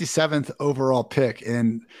this 57th overall pick,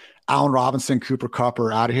 and Allen Robinson, Cooper Kupp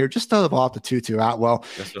are out of here. Just throw the ball up to Tutu Atwell.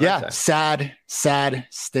 Yeah, sad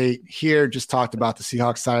state here. Just talked about the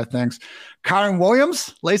Seahawks side of things. Kyren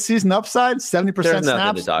Williams, late season upside, 70% There's snaps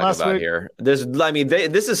nothing to talk about week. here. This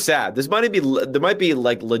is sad. There might be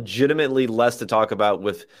like legitimately less to talk about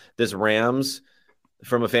with this Rams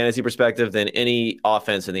from a fantasy perspective than any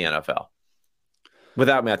offense in the NFL.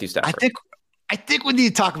 Without Matthew Stafford. I think we need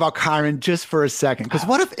to talk about Kyren just for a second. Because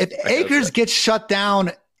what if Akers gets shut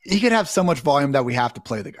down, he could have so much volume that we have to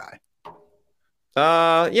play the guy.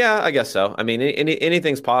 Yeah, I guess so. I mean,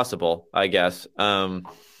 anything's possible, I guess.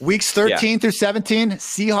 Weeks 13 through 17,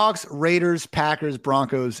 Seahawks, Raiders, Packers,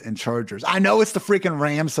 Broncos, and Chargers. I know it's the freaking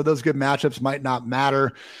Rams, so those good matchups might not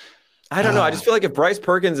matter. I don't know. I just feel like if Bryce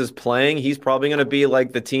Perkins is playing, he's probably going to be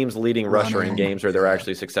like the team's leading rusher in games where they're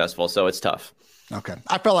actually successful. So it's tough. Okay.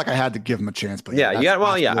 I felt like I had to give him a chance, but I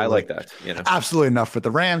like that. Absolutely enough for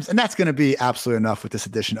the Rams. And that's going to be absolutely enough with this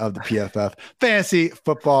edition of the PFF Fantasy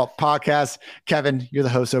Football Podcast. Kevin, you're the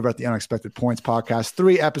host over at the Unexpected Points Podcast,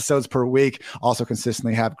 3 episodes per week. Also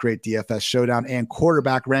consistently have great DFS showdown and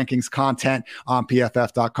quarterback rankings content on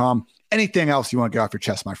PFF.com. Anything else you want to get off your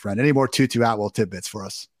chest, my friend? Any more Tutu Atwell tidbits for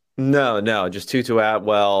us? No, just Tutu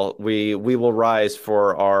Atwell. We will rise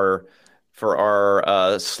for our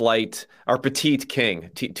petite king,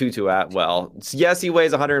 Tutu Atwell. Yes, he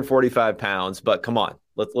weighs 145 pounds, but come on,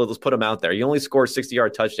 let's put him out there. You only score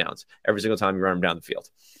 60-yard touchdowns every single time you run him down the field.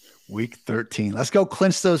 Week 13. Let's go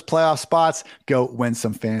clinch those playoff spots. Go win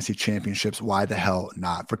some fantasy championships. Why the hell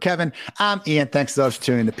not? For Kevin, I'm Ian. Thanks to those for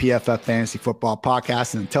tuning in to PFF Fantasy Football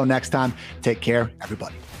Podcast. And until next time, take care,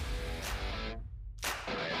 everybody.